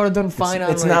 Well, because like, I would have done fine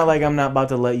on, it's not like I'm not about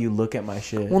to let you look at my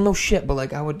shit. Well, no shit, but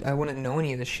like, I wouldn't know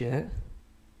any of this shit.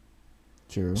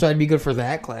 True. So I'd be good for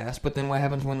that class, but then what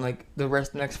happens when, like, the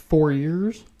next 4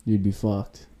 years? You'd be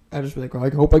fucked. I'd just be like, oh, I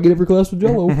hope I get every class with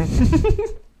Jello.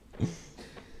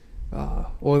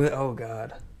 Oh,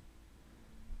 God.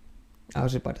 I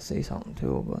was just about to say something,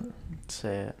 too, but...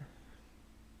 Say it.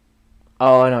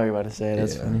 Oh, I know what you're about to say.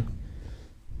 That's funny.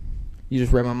 You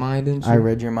just read my mind, didn't you? I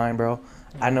read your mind, bro.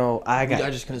 I know. I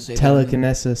just couldn't say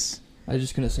telekinesis. I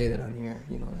just couldn't say that on here.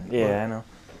 You know that. Yeah, I know.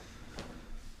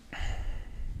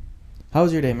 How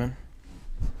was your day, man?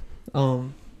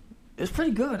 It was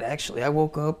pretty good, actually. I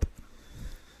woke up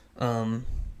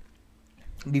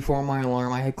before my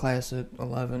alarm. I had class at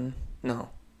 11. No.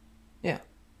 Yeah.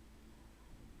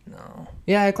 No.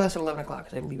 Yeah, I had class at 11 o'clock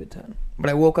because I had to leave at 10. But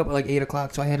I woke up at like 8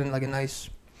 o'clock, so I had like a nice,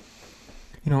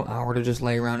 hour to just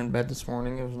lay around in bed this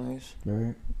morning. It was nice.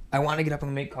 Right. I wanted to get up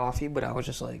and make coffee, but I was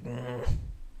just like,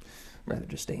 rather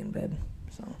just stay in bed.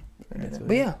 So I did it.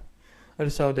 But yeah, I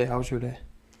just saw a day. How was your day?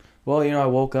 Well, I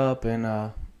woke up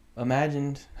and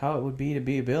imagined how it would be to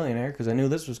be a billionaire because I knew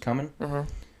this was coming. Uh-huh.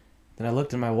 Then I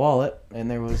looked in my wallet and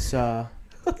there was a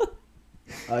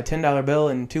 $10 bill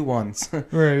and 2 ones.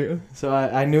 Right. So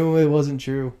I knew it wasn't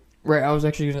true. Right.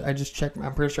 I just checked.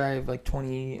 I'm pretty sure I have like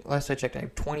 20. Last I checked, I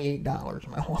have $28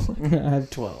 in my wallet. I have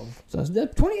 12. So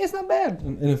that's 20. It's not bad.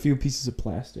 And a few pieces of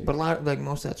plastic. But a lot, like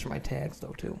most of that's for my tags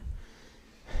though too,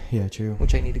 Yeah, true.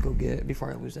 which I need to go get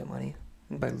before I lose that money.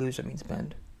 And by lose, I mean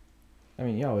spend. I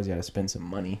mean, you always got to spend some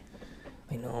money.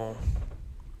 I know.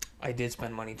 I did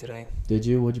spend money today. Did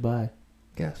you? What'd you buy?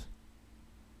 Guess.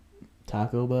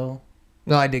 Taco Bell?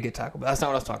 No, I did get Taco Bell. That's not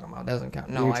what I was talking about. That doesn't count.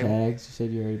 No, Your tags? You said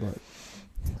you already bought.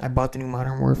 I bought the new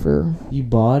Modern Warfare. You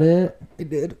bought it? I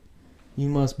did. You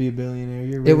must be a billionaire.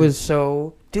 You're really... It was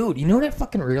so... Dude, you know what I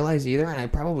fucking realized either? And I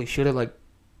probably should have, like,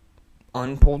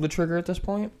 unpulled the trigger at this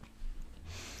point.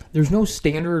 There's no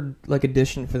standard, like,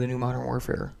 edition for the new Modern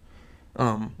Warfare.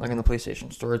 Like, in the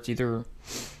PlayStation Store. It's either...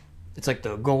 It's, like,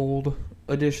 the gold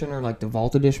edition or, like, the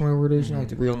vault edition, whatever it is. You know, like,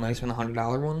 the real nice one, the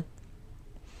 $100 one.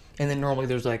 And then normally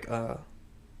there's, like a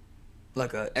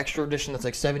extra edition that's,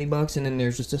 like, $70, and then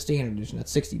there's just a standard edition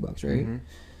that's $60, right? Mm-hmm.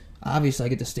 Obviously, I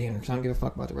get the standard because I don't give a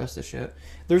fuck about the rest of the shit.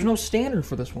 There's no standard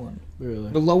for this one. Really?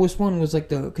 The lowest one was like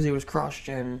because it was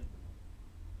cross-gen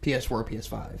PS4,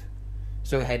 PS5.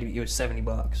 So it was $70.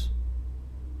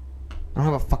 I don't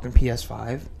have a fucking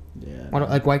PS5.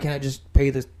 Yeah. Why can't I just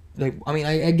pay this? Like, I mean,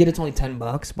 I get it's only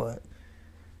 $10, but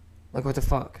like, what the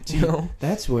fuck? You know?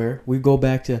 That's where we go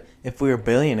back to if we were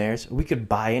billionaires, we could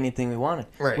buy anything we wanted.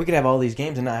 Right. We could have all these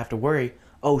games and not have to worry.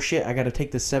 Oh shit! I got to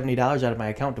take this $70 out of my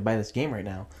account to buy this game right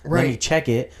now. Let me check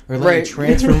it, or let me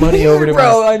transfer money over to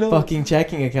my fucking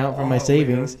checking account from my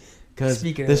savings. Because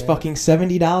this fucking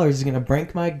 $70 is gonna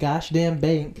break my gosh damn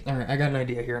bank. All right, I got an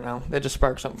idea here now. That just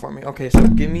sparked something for me. Okay, so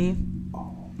give me.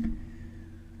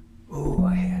 Oh,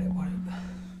 I had it.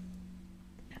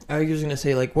 I was gonna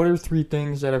say, like, what are 3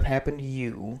 things that have happened to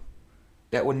you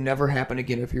that would never happen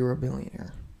again if you were a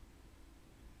billionaire?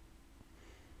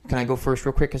 Can I go first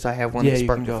real quick? Because I have one that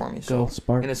sparked it for me. So,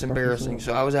 and it's embarrassing.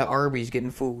 So I was at Arby's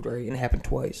getting food, right? And it happened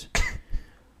twice.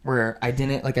 Where I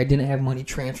didn't have money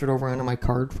transferred over onto my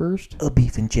card first. A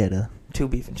beef and cheddar. 2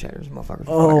 beef and cheddars, motherfuckers.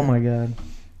 Oh my god.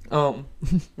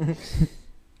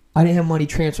 I didn't have money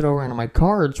transferred over onto my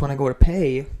card, so when I go to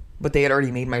pay, but they had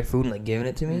already made my food and like given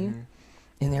it to me,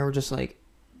 and they were just like,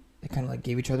 they kind of like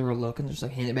gave each other a look and just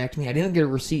like handed it back to me. I didn't get a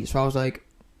receipt, so I was like,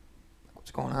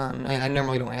 what's going on? I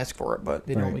normally don't ask for it, but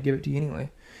they normally give it to you anyway.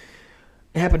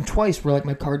 It happened twice where like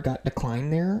my card got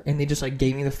declined there, and they just like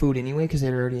gave me the food anyway because they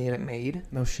already had it made.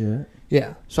 No shit.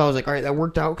 Yeah, so I was like, all right, that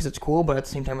worked out because it's cool, but at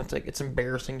the same time, it's like it's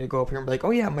embarrassing to go up here and be like,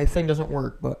 oh yeah, my thing doesn't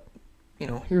work, but you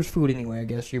know, here's food anyway. I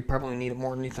guess you probably need it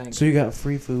more than you think. So you got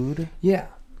free food? Yeah,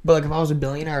 but like if I was a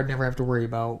billionaire, I'd never have to worry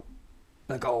about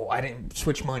like, oh, I didn't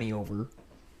switch money over.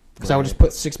 Because I would just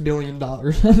put $6 billion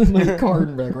on my card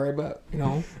and be like, right back, you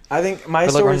know. I think my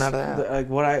story,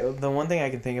 the one thing I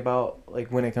can think about, like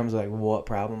when it comes to like what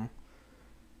problem.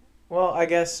 Well, I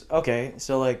guess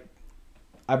so like,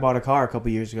 I bought a car a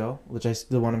couple years ago,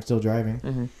 the one I'm still driving,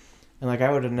 and like I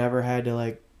would have never had to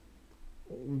like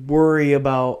worry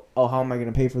about how am I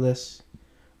gonna pay for this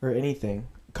or anything,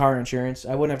 car insurance.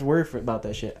 I wouldn't have to worry about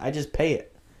that shit. I just pay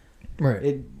it. Right.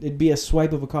 It'd be a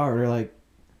swipe of a card or like.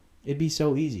 It'd be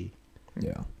so easy.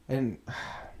 Yeah. And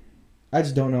I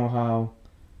just don't know how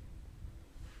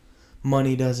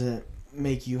money doesn't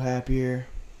make you happier.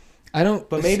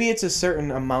 But maybe it's a certain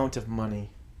amount of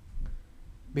money.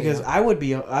 Because I would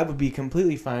be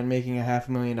completely fine making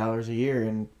 $500,000 a year,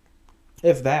 and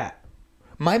if that.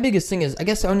 My biggest thing is, I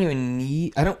guess I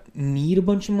don't need a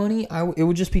bunch of money. It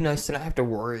would just be nice to not have to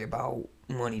worry about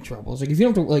money troubles. Like if you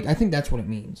don't have to, like, I think that's what it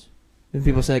means. When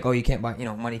people say, like, oh, you can't buy,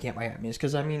 money can't buy happiness.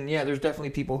 Because, I mean, yeah, there's definitely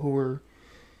people who are,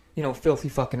 filthy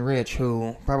fucking rich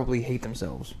who probably hate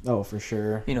themselves. Oh, for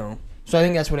sure. So I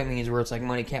think that's what it means, where it's like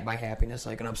money can't buy happiness,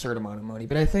 like an absurd amount of money.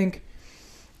 But I think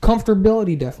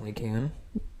comfortability definitely can.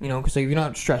 Because like, you're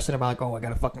not stressing about, like, oh, I got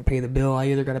to fucking pay the bill. I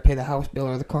either got to pay the house bill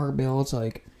or the car bill. It's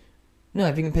like, no,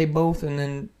 if you can pay both and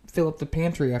then fill up the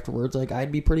pantry afterwards, like,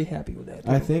 I'd be pretty happy with that.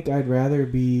 I think I'd rather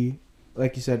be,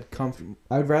 like you said,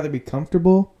 I'd rather be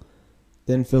comfortable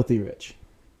than filthy rich.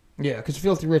 Yeah, because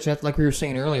filthy rich, that's like we were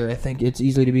saying earlier. I think it's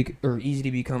easy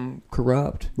to become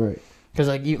corrupt. Right. Because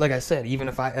like I said, even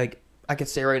if I could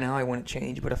say right now I wouldn't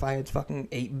change, but if I had fucking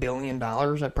 $8 billion,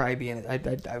 I'd probably be in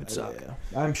it. I would suck. Yeah.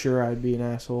 I'm sure I'd be an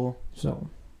asshole. So.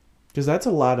 Because that's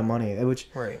a lot of money.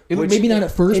 Maybe not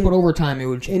at first, but over time it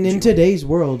would change. And in today's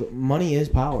world, money is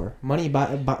power. Money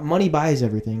buys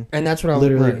everything. And that's what I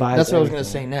was going to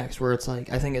say next, where it's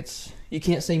like, I think you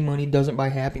can't say money doesn't buy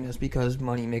happiness because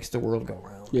money makes the world go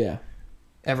round. Yeah.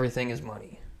 everything is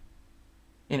money.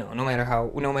 You know, no matter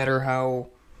how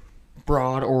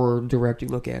broad or direct you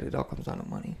look at it, it all comes down to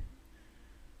money.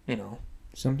 You know.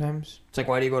 Sometimes. It's like,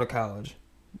 why do you go to college?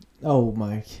 Oh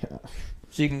my God.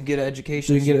 So you can get an education,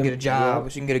 so you can get a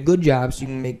job, so you can get a good job, so you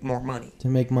can make more money. To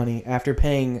make money after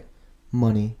paying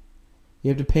money. You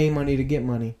have to pay money to get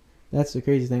money. That's the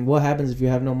crazy thing. What happens if you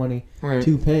have no money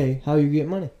to pay? How you get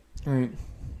money? Right.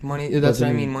 Money. That's what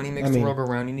I mean. Money makes the world go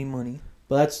round. You need money.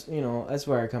 But that's, you know, that's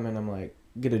where I come in. I'm like,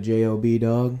 get a job,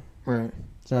 dog. Right.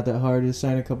 It's not that hard to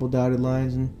sign a couple dotted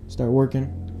lines and start working.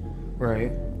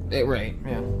 Right. Right.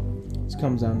 Yeah. It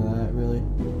comes down to that, really.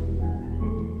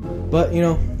 But, you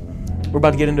know, we're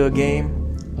about to get into a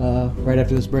game right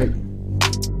after this break.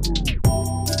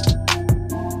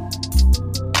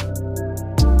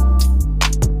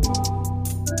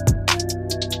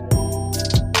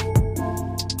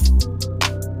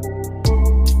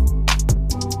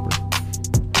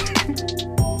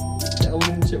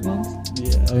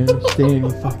 I understand, you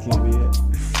fucking idiot.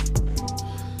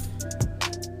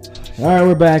 Alright,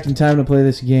 we're back in time to play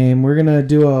this game. We're gonna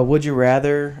do a Would You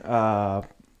Rather,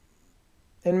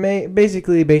 and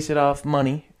basically base it off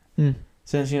money.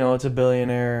 Since, you know, it's a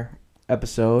billionaire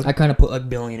episode. I kind of put like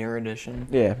Billionaire Edition.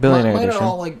 Yeah, Billionaire Edition. Mine are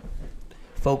all like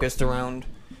focused around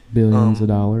billions of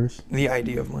dollars. The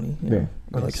idea of money. Yeah.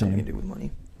 Or like something to do with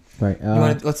money. Right. You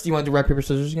want to do rock, paper,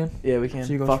 scissors again? Yeah, we can.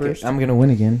 So you go Fuck first. it. I'm gonna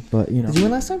win again, but you know. Did you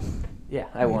win last time? Yeah,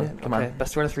 I won. Come on.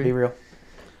 Best out of 3. Be real.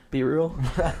 Be real.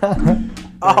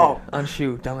 Oh. On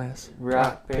shoe, dumbass.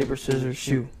 Rock, paper, scissors,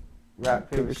 shoot. Rock,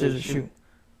 paper, scissors, shoot.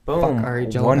 Boom. Fuck, all right,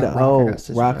 Joe.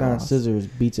 1-0. Rock on scissors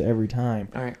beats it every time.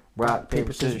 All right. Rock,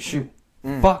 paper, scissors, shoot.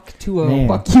 Fuck, 2-0. Man.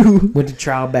 Fuck you. Went to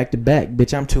trial back to back.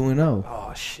 Bitch, I'm 2-0.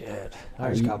 Oh, shit.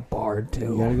 I just got barred, too.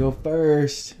 You gotta go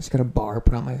first. Just got a bar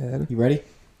put on my head. You ready?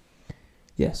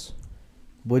 Yes.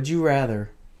 Would you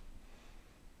rather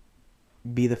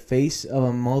be the face of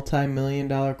a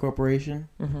multi-million-dollar corporation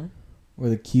or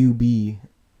the QB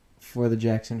for the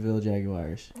Jacksonville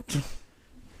Jaguars?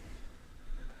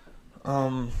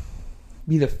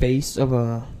 Be the face of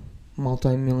a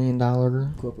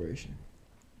multi-million-dollar corporation.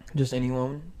 Just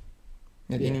anyone?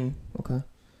 Any? Okay.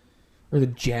 Or the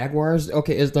Jaguars?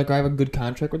 Okay, is like I have a good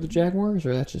contract with the Jaguars,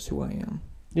 or that's just who I am?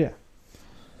 Yeah.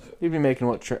 You'd be making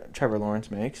what Trevor Lawrence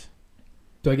makes.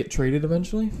 Do I get traded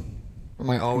eventually? Or am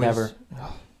I always... Never.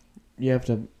 You have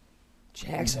to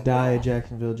die a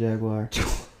Jacksonville Jaguar.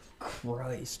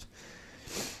 Christ.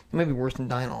 It might be worse than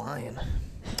dying a lion.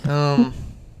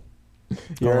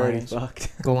 You're already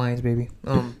fucked. Go Lions, baby.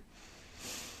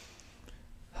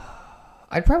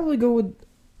 I'd probably go with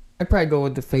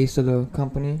the face of the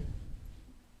company.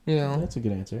 You know? That's a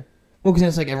good answer. Well, because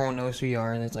it's like everyone knows who you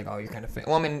are, and it's like, oh, you're kind of famous.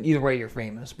 Well, I mean, either way, you're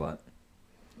famous, but...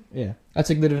 Yeah. That's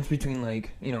like the difference between,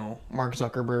 like, you know, Mark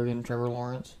Zuckerberg and Trevor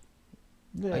Lawrence.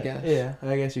 Yeah, I guess. Yeah,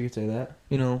 I guess you could say that.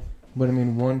 You know? But, I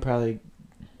mean, one probably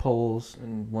polls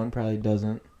and one probably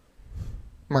doesn't.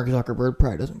 Mark Zuckerberg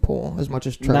probably doesn't poll as much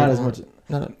as Trevor Lawrence.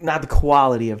 Not the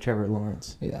quality of Trevor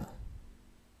Lawrence. Yeah.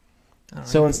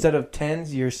 So instead of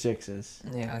 10s, you're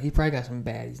 6s. Yeah, he probably got some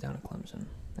baddies down at Clemson.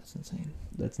 That's insane.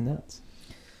 That's nuts.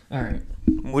 All right.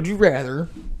 Would you rather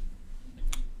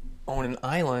own an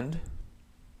island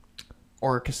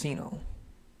or a casino?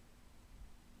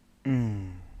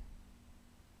 And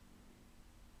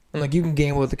like you can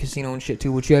gamble at the casino and shit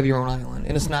too, but you have your own island,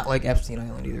 and it's not like Epstein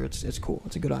Island either. It's cool.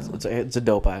 It's a good island. It's a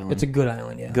dope island. It's a good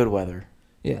island. Yeah. Good weather.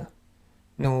 Yeah.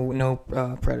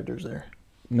 No predators there.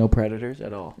 No predators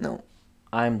at all. No.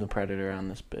 I'm the predator on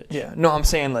this bitch. Yeah. No, I'm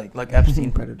saying like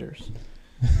Epstein predators.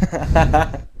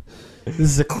 This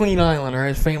is a clean island, all right?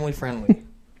 It's family friendly.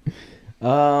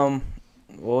 What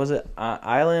was it?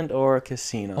 Island or a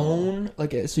casino?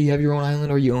 So you have your own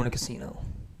island or you own a casino,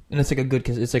 and it's like a good.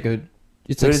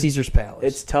 It's like Caesar's Palace.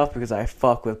 It's tough because I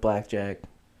fuck with blackjack.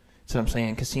 That's what I'm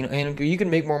saying. Casino, and you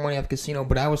can make more money off casino,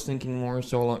 but I was thinking more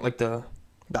so like the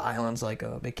island's like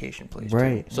a vacation place,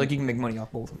 right? Too. So like you can make money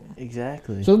off both of them.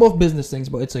 Exactly. So they're both business things,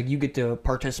 but it's like you get to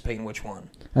participate in which one.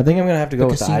 I think I'm gonna have to go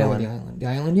with the island. The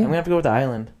island, yeah. I'm gonna have to go with the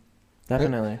island.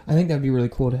 Definitely. I think that'd be really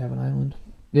cool to have an island.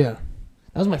 Yeah.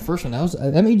 That was my first one.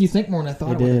 That made you think more than I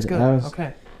thought. It did. It's good.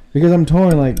 Okay. Because I'm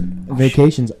torn. Like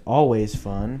vacation's always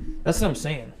fun. That's what I'm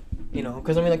saying. You know,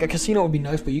 because I mean, like a casino would be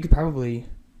nice, but you could probably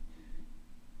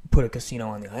put a casino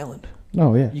on the island.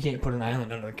 Oh yeah. You can't put an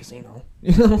island under a casino.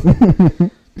 You know.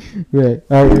 Right.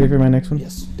 Are you ready for my next one?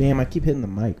 Yes. Damn, I keep hitting the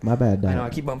mic. My bad, Dad. I know. I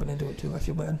keep bumping into it too. I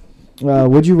feel bad.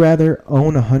 Would you rather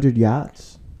own 100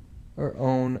 yachts or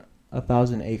own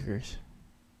 1,000 acres?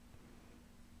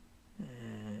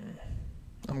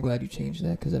 I'm glad you changed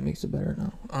that because that makes it better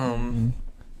now.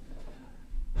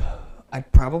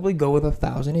 I'd probably go with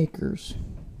 1,000 acres.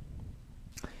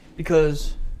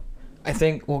 Because I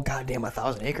think, well, goddamn,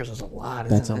 1,000 acres is a lot.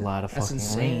 That's a lot of fucking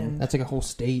That's insane. land. That's like a whole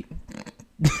state.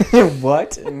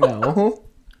 What? No.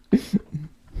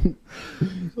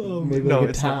 Maybe no, like a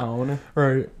it's town.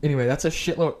 Right. Anyway, that's a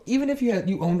shitload. Even if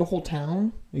you owned a whole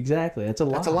town. Exactly. That's a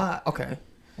lot. That's a lot. Okay.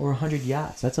 Or 100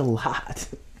 yachts. That's a lot.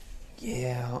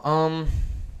 Yeah.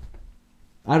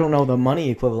 I don't know the money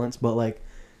equivalents, but like,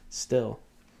 still.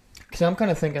 Because I'm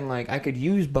kind of thinking like I could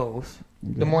use both.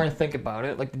 The more I think about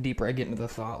it, like the deeper I get into the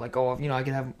thought, like I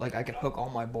could have like I could hook all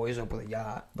my boys up with a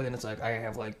yacht, but then it's like I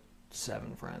have like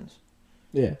 7 friends.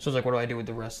 Yeah. So it's like, what do I do with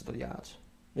the rest of the yachts?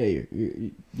 Yeah,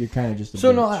 you're kind of just.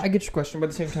 So no, I get your question, but at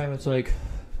the same time, it's like,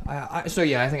 I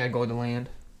think I'd go with the land.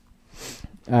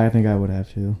 I think I would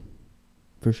have to,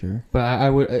 for sure. But I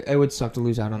would suck to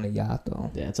lose out on a yacht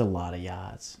though. Yeah, it's a lot of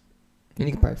yachts. And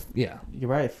you could probably You could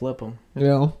probably flip them.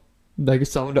 Yeah. Like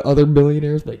sell them to other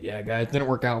billionaires. Like, yeah, guys, it didn't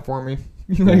work out for me.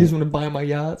 You guys want to buy my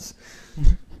yachts?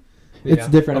 It's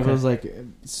different if it was like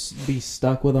be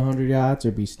stuck with 100 yachts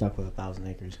or be stuck with 1,000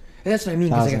 acres. And that's what I mean.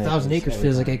 Because like 1,000 acres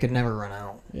feels time. like it could never run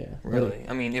out. Yeah. Really.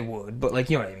 I mean, it would, but like,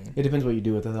 you know what I mean. It depends what you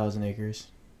do with 1,000 acres.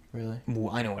 Really.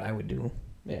 Well, I know what I would do.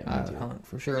 Yeah. I would hunt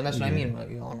for sure, and that's what I mean. Like,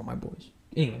 along with my boys.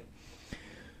 Anyway,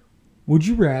 would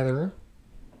you rather?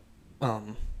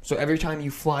 So every time you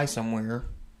fly somewhere,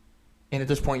 and at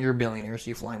this point you're a billionaire, so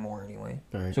you fly more anyway.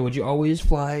 Right. So would you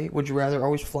rather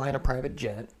always fly in a private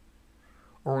jet,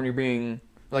 or when you're being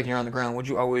like you're on the ground, would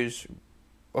you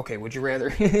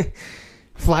rather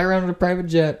fly around in a private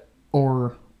jet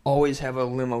or always have a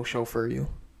limo chauffeur you?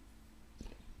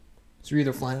 So you're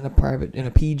either flying in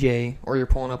a PJ, or you're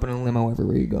pulling up in a limo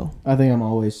everywhere you go. I think I'm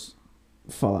always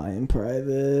flying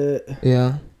private.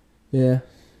 Yeah. Yeah.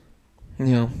 You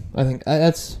know, I think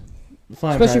that's...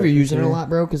 Flying especially if you're using sure. it a lot,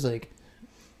 bro, because, like,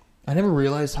 I never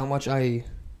realized how much like,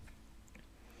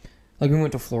 we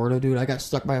went to Florida, dude. I got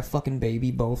stuck by a fucking baby,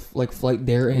 both, like, flight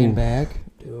there and back.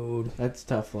 Dude. That's a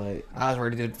tough flight. I was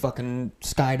ready to fucking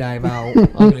skydive out.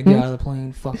 I'm gonna get out of the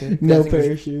plane. Fuck it. No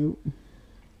parachute.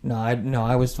 No,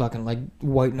 I was fucking, like,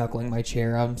 white-knuckling my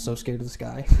chair. I'm so scared of the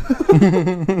sky.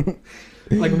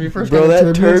 Like, when we first got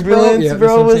that turbulence,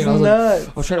 bro, was nuts.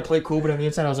 I was trying to play cool, but on the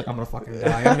inside, I was like, I'm gonna fucking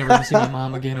die. I'm never gonna see my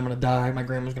mom again. I'm gonna die. My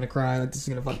grandma's gonna cry. Like, this is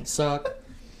gonna fucking suck.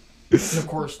 And, of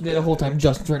course, the whole time,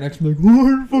 Justin's right next to me, like,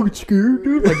 oh, I'm fucking scared,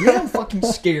 dude. Like, yeah, I'm fucking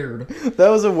scared. That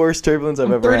was the worst turbulence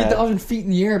I've ever had. 30,000 feet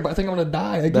in the air, but I think I'm gonna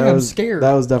die. Like, I'm scared.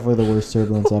 That was definitely the worst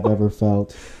turbulence I've ever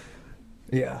felt.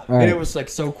 Yeah. Right. And it was, like,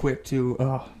 so quick, too.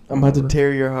 I'm about to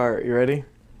tear your heart. You ready?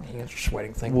 You're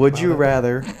sweating thinking Would about you it.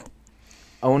 rather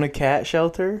own a cat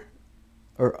shelter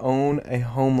or own a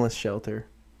homeless shelter?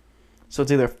 So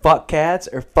it's either fuck cats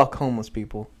or fuck homeless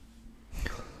people.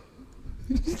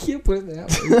 You can't put it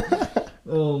that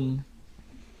way.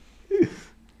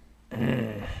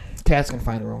 Cats can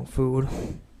find their own food.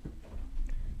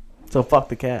 So fuck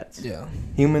the cats. Yeah.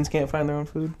 Humans can't find their own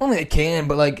food? Only they can,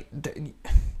 but, like,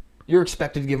 you're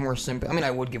expected to give more sympathy. I mean,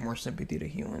 I would give more sympathy to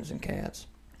humans and cats.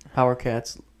 How are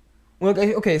cats? Well,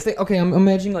 I'm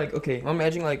imagining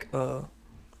like a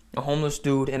homeless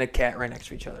dude and a cat right next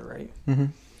to each other, right?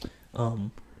 Mm-hmm.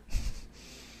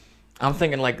 I'm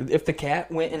thinking, like, if the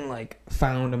cat went and, like,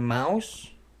 found a mouse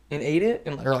and ate it,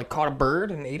 or, like, caught a bird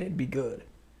and ate it, it'd be good.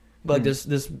 But, like,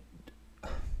 this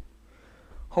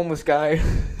homeless guy,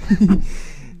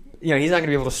 you know, he's not going to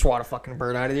be able to swat a fucking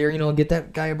bird out of there, you know, get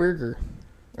that guy a burger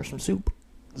or some soup.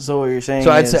 So what you're saying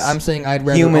is... is... I'm saying I'd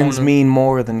rather humans mean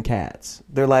more than cats.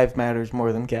 Their life matters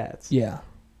more than cats. Yeah.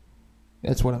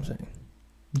 That's what I'm saying.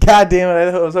 God damn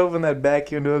it, I was hoping that back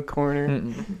you into a corner.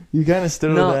 Mm-mm. You kind of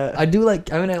stood with that. I do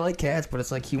like... I mean, I like cats, but it's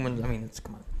like humans... I mean,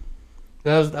 come on.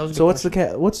 That was a good So what's question. the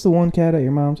cat? What's the one cat at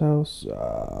your mom's house?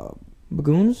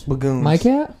 Bagoons? Bagoons. My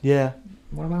cat? Yeah.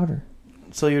 What about her?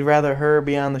 So you'd rather her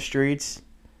be on the streets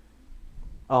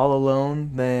all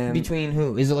alone than... Between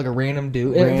who? Is it like a random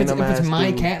dude? Random if it's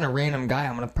my dude. cat and a random guy,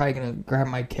 I'm probably gonna grab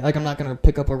my cat. Like, I'm not gonna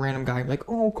pick up a random guy and be like,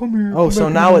 oh, come here. Oh, come so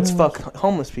back now to it's my house. fuck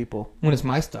homeless people. When it's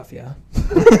my stuff, yeah.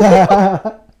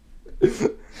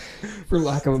 For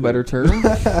lack of a better term.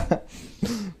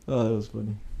 Oh, that was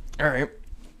funny. All right.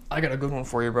 I got a good one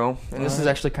for you, bro. And this is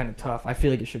actually kind of tough. I feel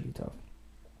like it should be tough.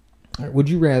 All right. Would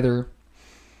you rather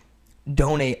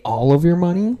donate all of your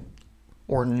money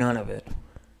or none of it?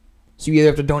 So you either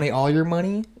have to donate all your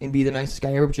money and be the nicest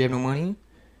guy ever, but you have no money.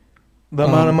 The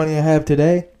amount of money I have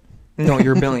today? No,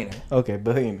 you're a billionaire. Okay,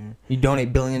 billionaire. You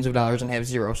donate billions of dollars and have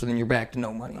zero, so then you're back to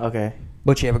no money. Okay.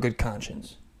 But you have a good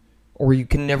conscience. Or you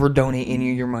can never donate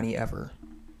any of your money ever.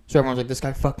 So everyone's like, this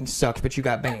guy fucking sucks, but you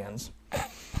got bands.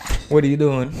 What are you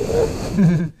doing?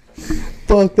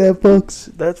 Fuck that fucks.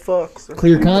 That fucks.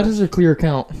 Clear conscience or clear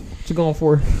account? What you going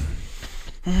for?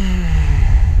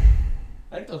 I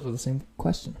think those were the same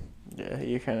question. Yeah,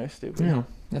 you're kind of stupid. Yeah,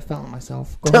 I fell on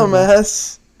myself. Go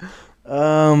Dumbass.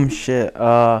 Shit.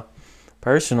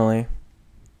 Personally.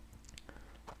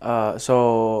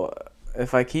 So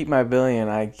if I keep my billion,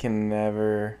 I can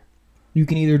never. You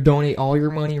can either donate all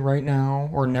your money right now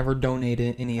or never donate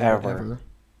it any ever.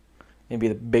 It'd be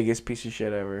the biggest piece of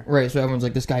shit ever. Right, so everyone's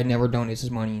like, this guy never donates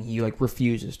his money, and he like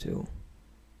refuses to.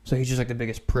 So he's just like the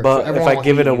biggest prick. But so if I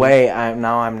give it away, I'm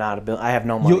not I have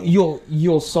no money.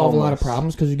 You'll solve a lot of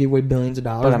problems because you give away billions of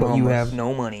dollars, but you have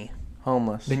no money.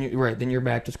 Homeless. Then you're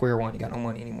back to square one. You got no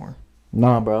money anymore.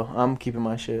 Nah, bro, I'm keeping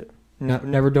my shit. No,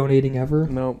 never donating ever.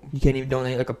 Nope. You can't even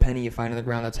donate like a penny you find on the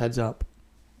ground that's heads up.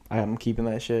 I'm keeping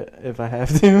that shit if I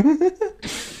have to.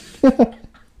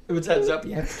 If it's heads up,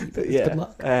 you have to keep it. Yeah, good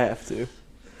luck. I have to.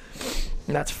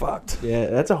 That's fucked. Yeah,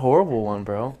 that's a horrible one,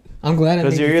 bro. I'm glad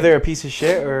because you're either a piece of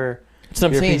shit or. That's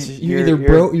what I'm saying. You're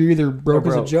either broke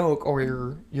as a joke or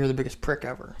you're the biggest prick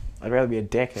ever. I'd rather be a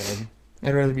dickhead.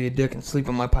 I'd rather be a dick and sleep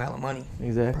on my pile of money.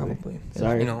 Exactly. Probably.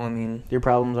 Sorry. You know, I mean. Your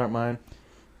problems aren't mine.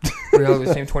 We all have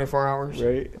the same 24 hours.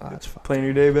 Right. Oh, that's fucked. Plan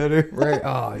your day better. Right.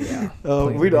 Oh yeah.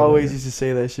 We'd always used to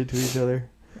say that shit to each other.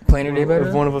 Plan your day better?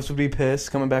 If one of us would be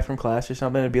pissed coming back from class or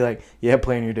something, it'd be like, yeah,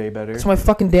 plan your day better. That's what my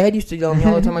fucking dad used to yell at me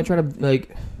all the time. I try to,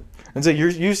 like... And so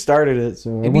you started it,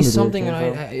 so... It'd be something,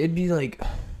 and it'd be like...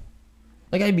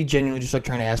 Like, I'd be genuinely just, like,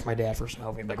 trying to ask my dad for some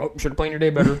help. He'd be like, oh, should have planned your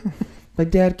day better. Like,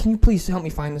 Dad, can you please help me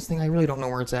find this thing? I really don't know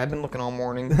where it's at. I've been looking all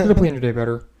morning. Should have planned your day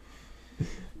better.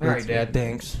 All right, Dad,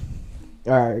 thanks.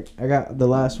 All right, I got the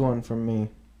last one from me.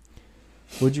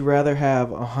 Would you rather have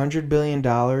 $100 billion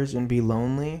and be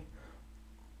lonely,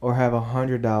 or have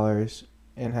 $100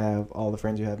 and have all the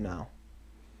friends you have now?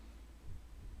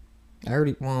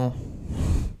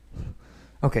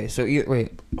 Okay, so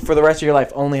wait. For the rest of your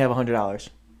life, only have $100.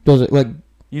 Does it, like...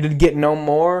 You did get no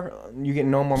more, you get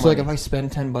no more money. So, like, if I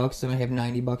spend $10, then I have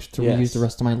 $90 to reuse the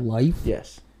rest of my life?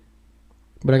 Yes.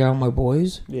 But I got all my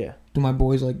boys? Yeah. Do my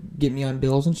boys, like, get me on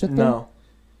bills and shit, though? No.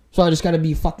 So I just gotta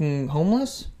be fucking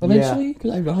homeless eventually?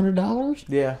 Because I have $100?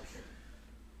 Yeah.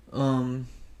 Can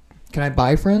I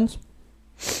buy friends?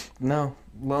 No.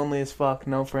 Lonely as fuck.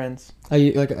 No friends.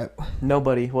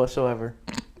 Nobody whatsoever.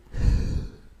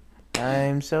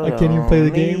 I'm so lonely. I can't even play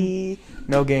the game?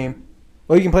 No game.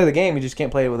 Well, you can play the game, you just can't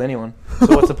play it with anyone.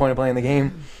 So what's the point of playing the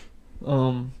game?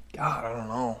 God, I don't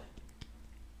know.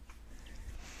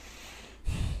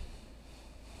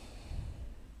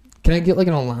 Can I get, like,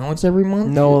 an allowance every month?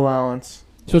 No allowance.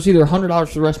 So it's either $100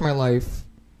 for the rest of my life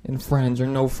and friends, or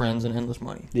no friends and endless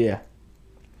money. Yeah.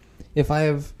 If I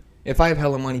have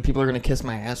hella money, people are gonna kiss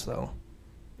my ass though,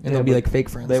 and they'll be like fake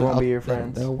friends. They won't be your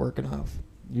friends. That'll work enough.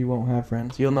 You won't have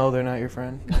friends. You'll know they're not your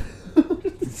friend.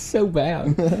 It's so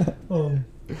bad. I'm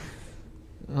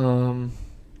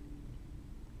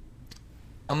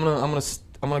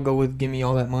gonna go with give me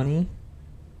all that money,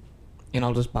 and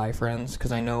I'll just buy friends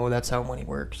because I know that's how money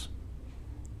works.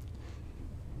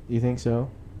 You think so?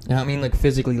 I don't mean like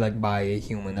physically like buy a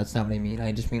human. That's not what I mean.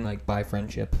 I just mean like buy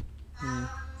friendship.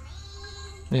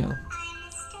 Yeah.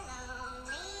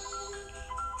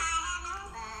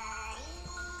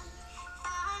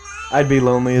 I'd be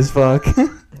lonely as fuck.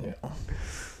 Yeah.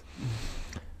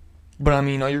 But I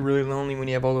mean, are you really lonely when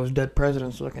you have all those dead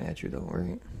presidents looking at you, though,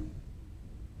 right?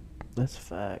 That's a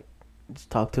fact. Just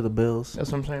talk to the bills.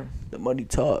 That's what I'm saying. The money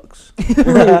talks.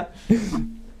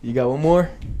 You got one more?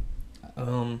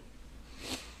 I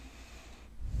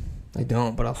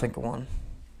don't, but I'll think of one.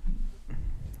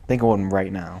 Think of one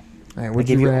right now. All right, would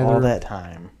you rather... all that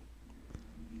time.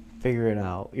 Figure it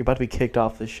out. You're about to be kicked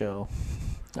off the show.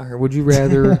 All right, would you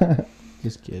rather...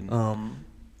 Just kidding. I'm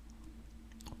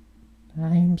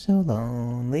so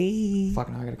lonely. Fuck,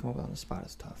 now I gotta come up on the spot.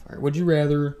 It's tough. All right, would you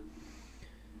rather...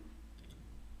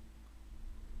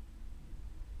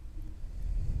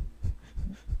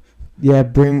 Yeah,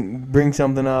 bring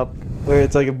something up where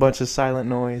it's like a bunch of silent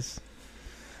noise.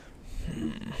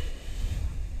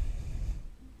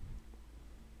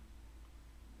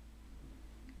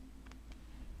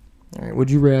 All right,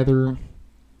 would you rather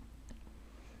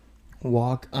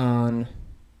walk on...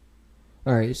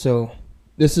 All right, so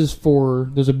this is for...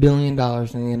 There's $1 billion in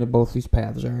the end of both these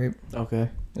paths, all right? Okay.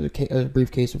 There's a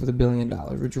briefcase with $1 billion.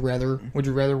 Would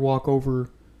you rather walk over...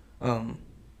 and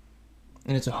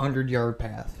it's a 100-yard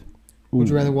path. Would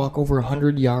you rather walk over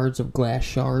 100 yards of glass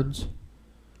shards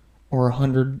or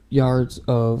 100 yards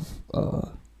of,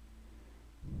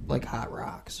 like, hot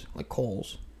rocks, like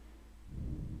coals?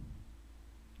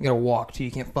 You gotta walk, too.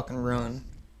 You can't fucking run.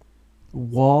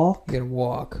 Walk? You gotta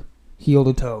walk. Heel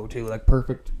to toe, too. Like,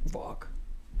 perfect walk.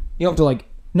 You don't have to, like,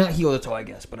 not heel to toe, I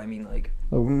guess, but I mean, like...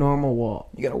 A normal walk.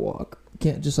 You gotta walk. You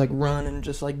can't just, like, run and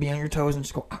just, like, be on your toes and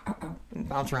just go, ow, ow, ow, and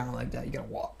bounce around like that. You gotta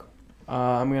walk.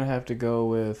 I'm going to have to go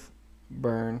with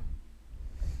burn.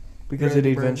 Because Burn.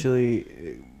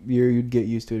 you'd get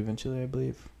used to it eventually, I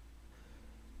believe.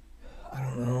 I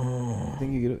don't know. I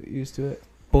think you get used to it.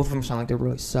 Both of them sound like they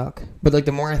really suck. But, like,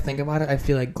 the more I think about it, I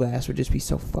feel like glass would just be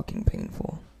so fucking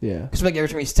painful. Yeah. Because, like, every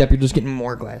time you step, you're just getting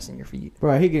more glass in your feet.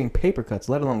 Bro, I hate getting paper cuts,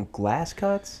 let alone glass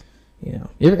cuts. Yeah. Have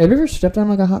you ever stepped on,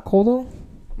 like, a hot coal, though?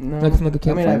 No. Like, from, like, a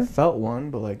campfire? I mean, I felt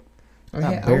one, but, like,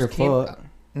 not barefoot.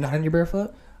 Not on your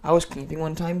barefoot? I was camping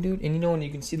one time, dude, and you know when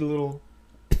you can see the little,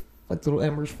 like, little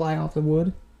embers fly off the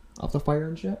wood? Off the fire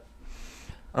and shit?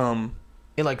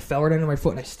 It, like, fell right under my foot,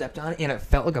 and I stepped on it, and it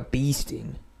felt like a bee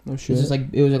sting. No It shit. was just like,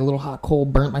 it was like a little hot coal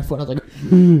burnt my foot, and I was like,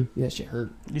 yeah, that shit hurt.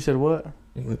 You said what?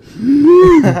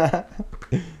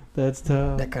 That's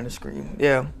tough. That kind of scream.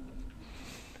 Yeah.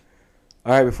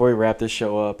 All right, before we wrap this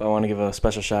show up, I want to give a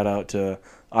special shout out to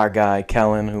our guy,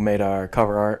 Kellen, who made our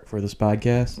cover art for this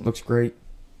podcast. Looks great.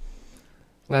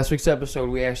 Last week's episode,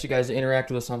 we asked you guys to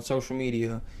interact with us on social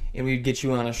media, and we'd get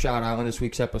you on a shout out in this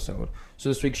week's episode. So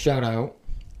this week's shout out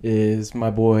is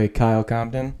my boy Kyle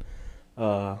Compton.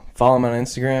 Follow him on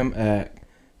Instagram at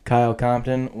Kyle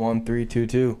Compton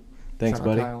 1322. Thanks, Shout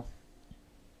out buddy. Kyle.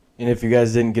 And if you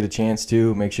guys didn't get a chance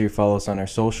to, make sure you follow us on our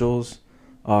socials.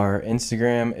 Our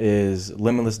Instagram is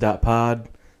limitless.pod.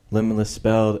 Limitless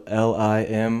spelled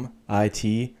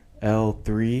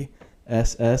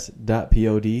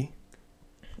LIMITL3SS.pod.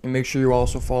 And make sure you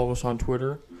also follow us on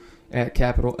Twitter at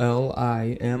capital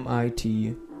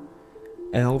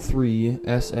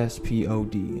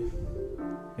LIMITL3SSPOD.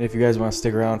 And if you guys want to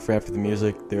stick around for after the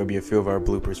music, there will be a few of our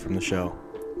bloopers from the show.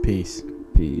 Peace.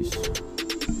 Peace.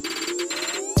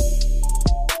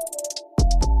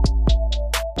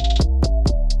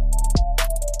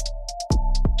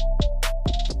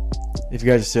 If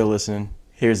you guys are still listening,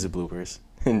 here's the bloopers.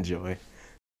 Enjoy.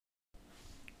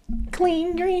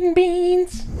 Clean green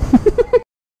beans.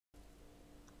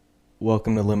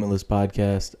 Welcome to Limitless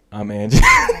Podcast. I'm Angelo.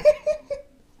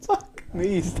 Fuck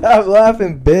me. Stop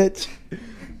laughing, bitch.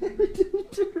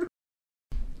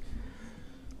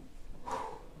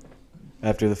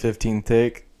 After the 15th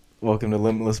take, welcome to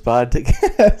Limitless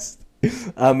Podcast.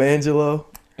 I'm Angelo.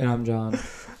 And I'm John.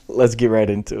 Let's get right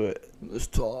into it. Let's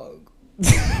talk. You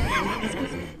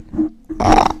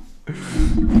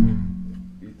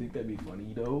think that'd be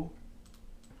funny, though?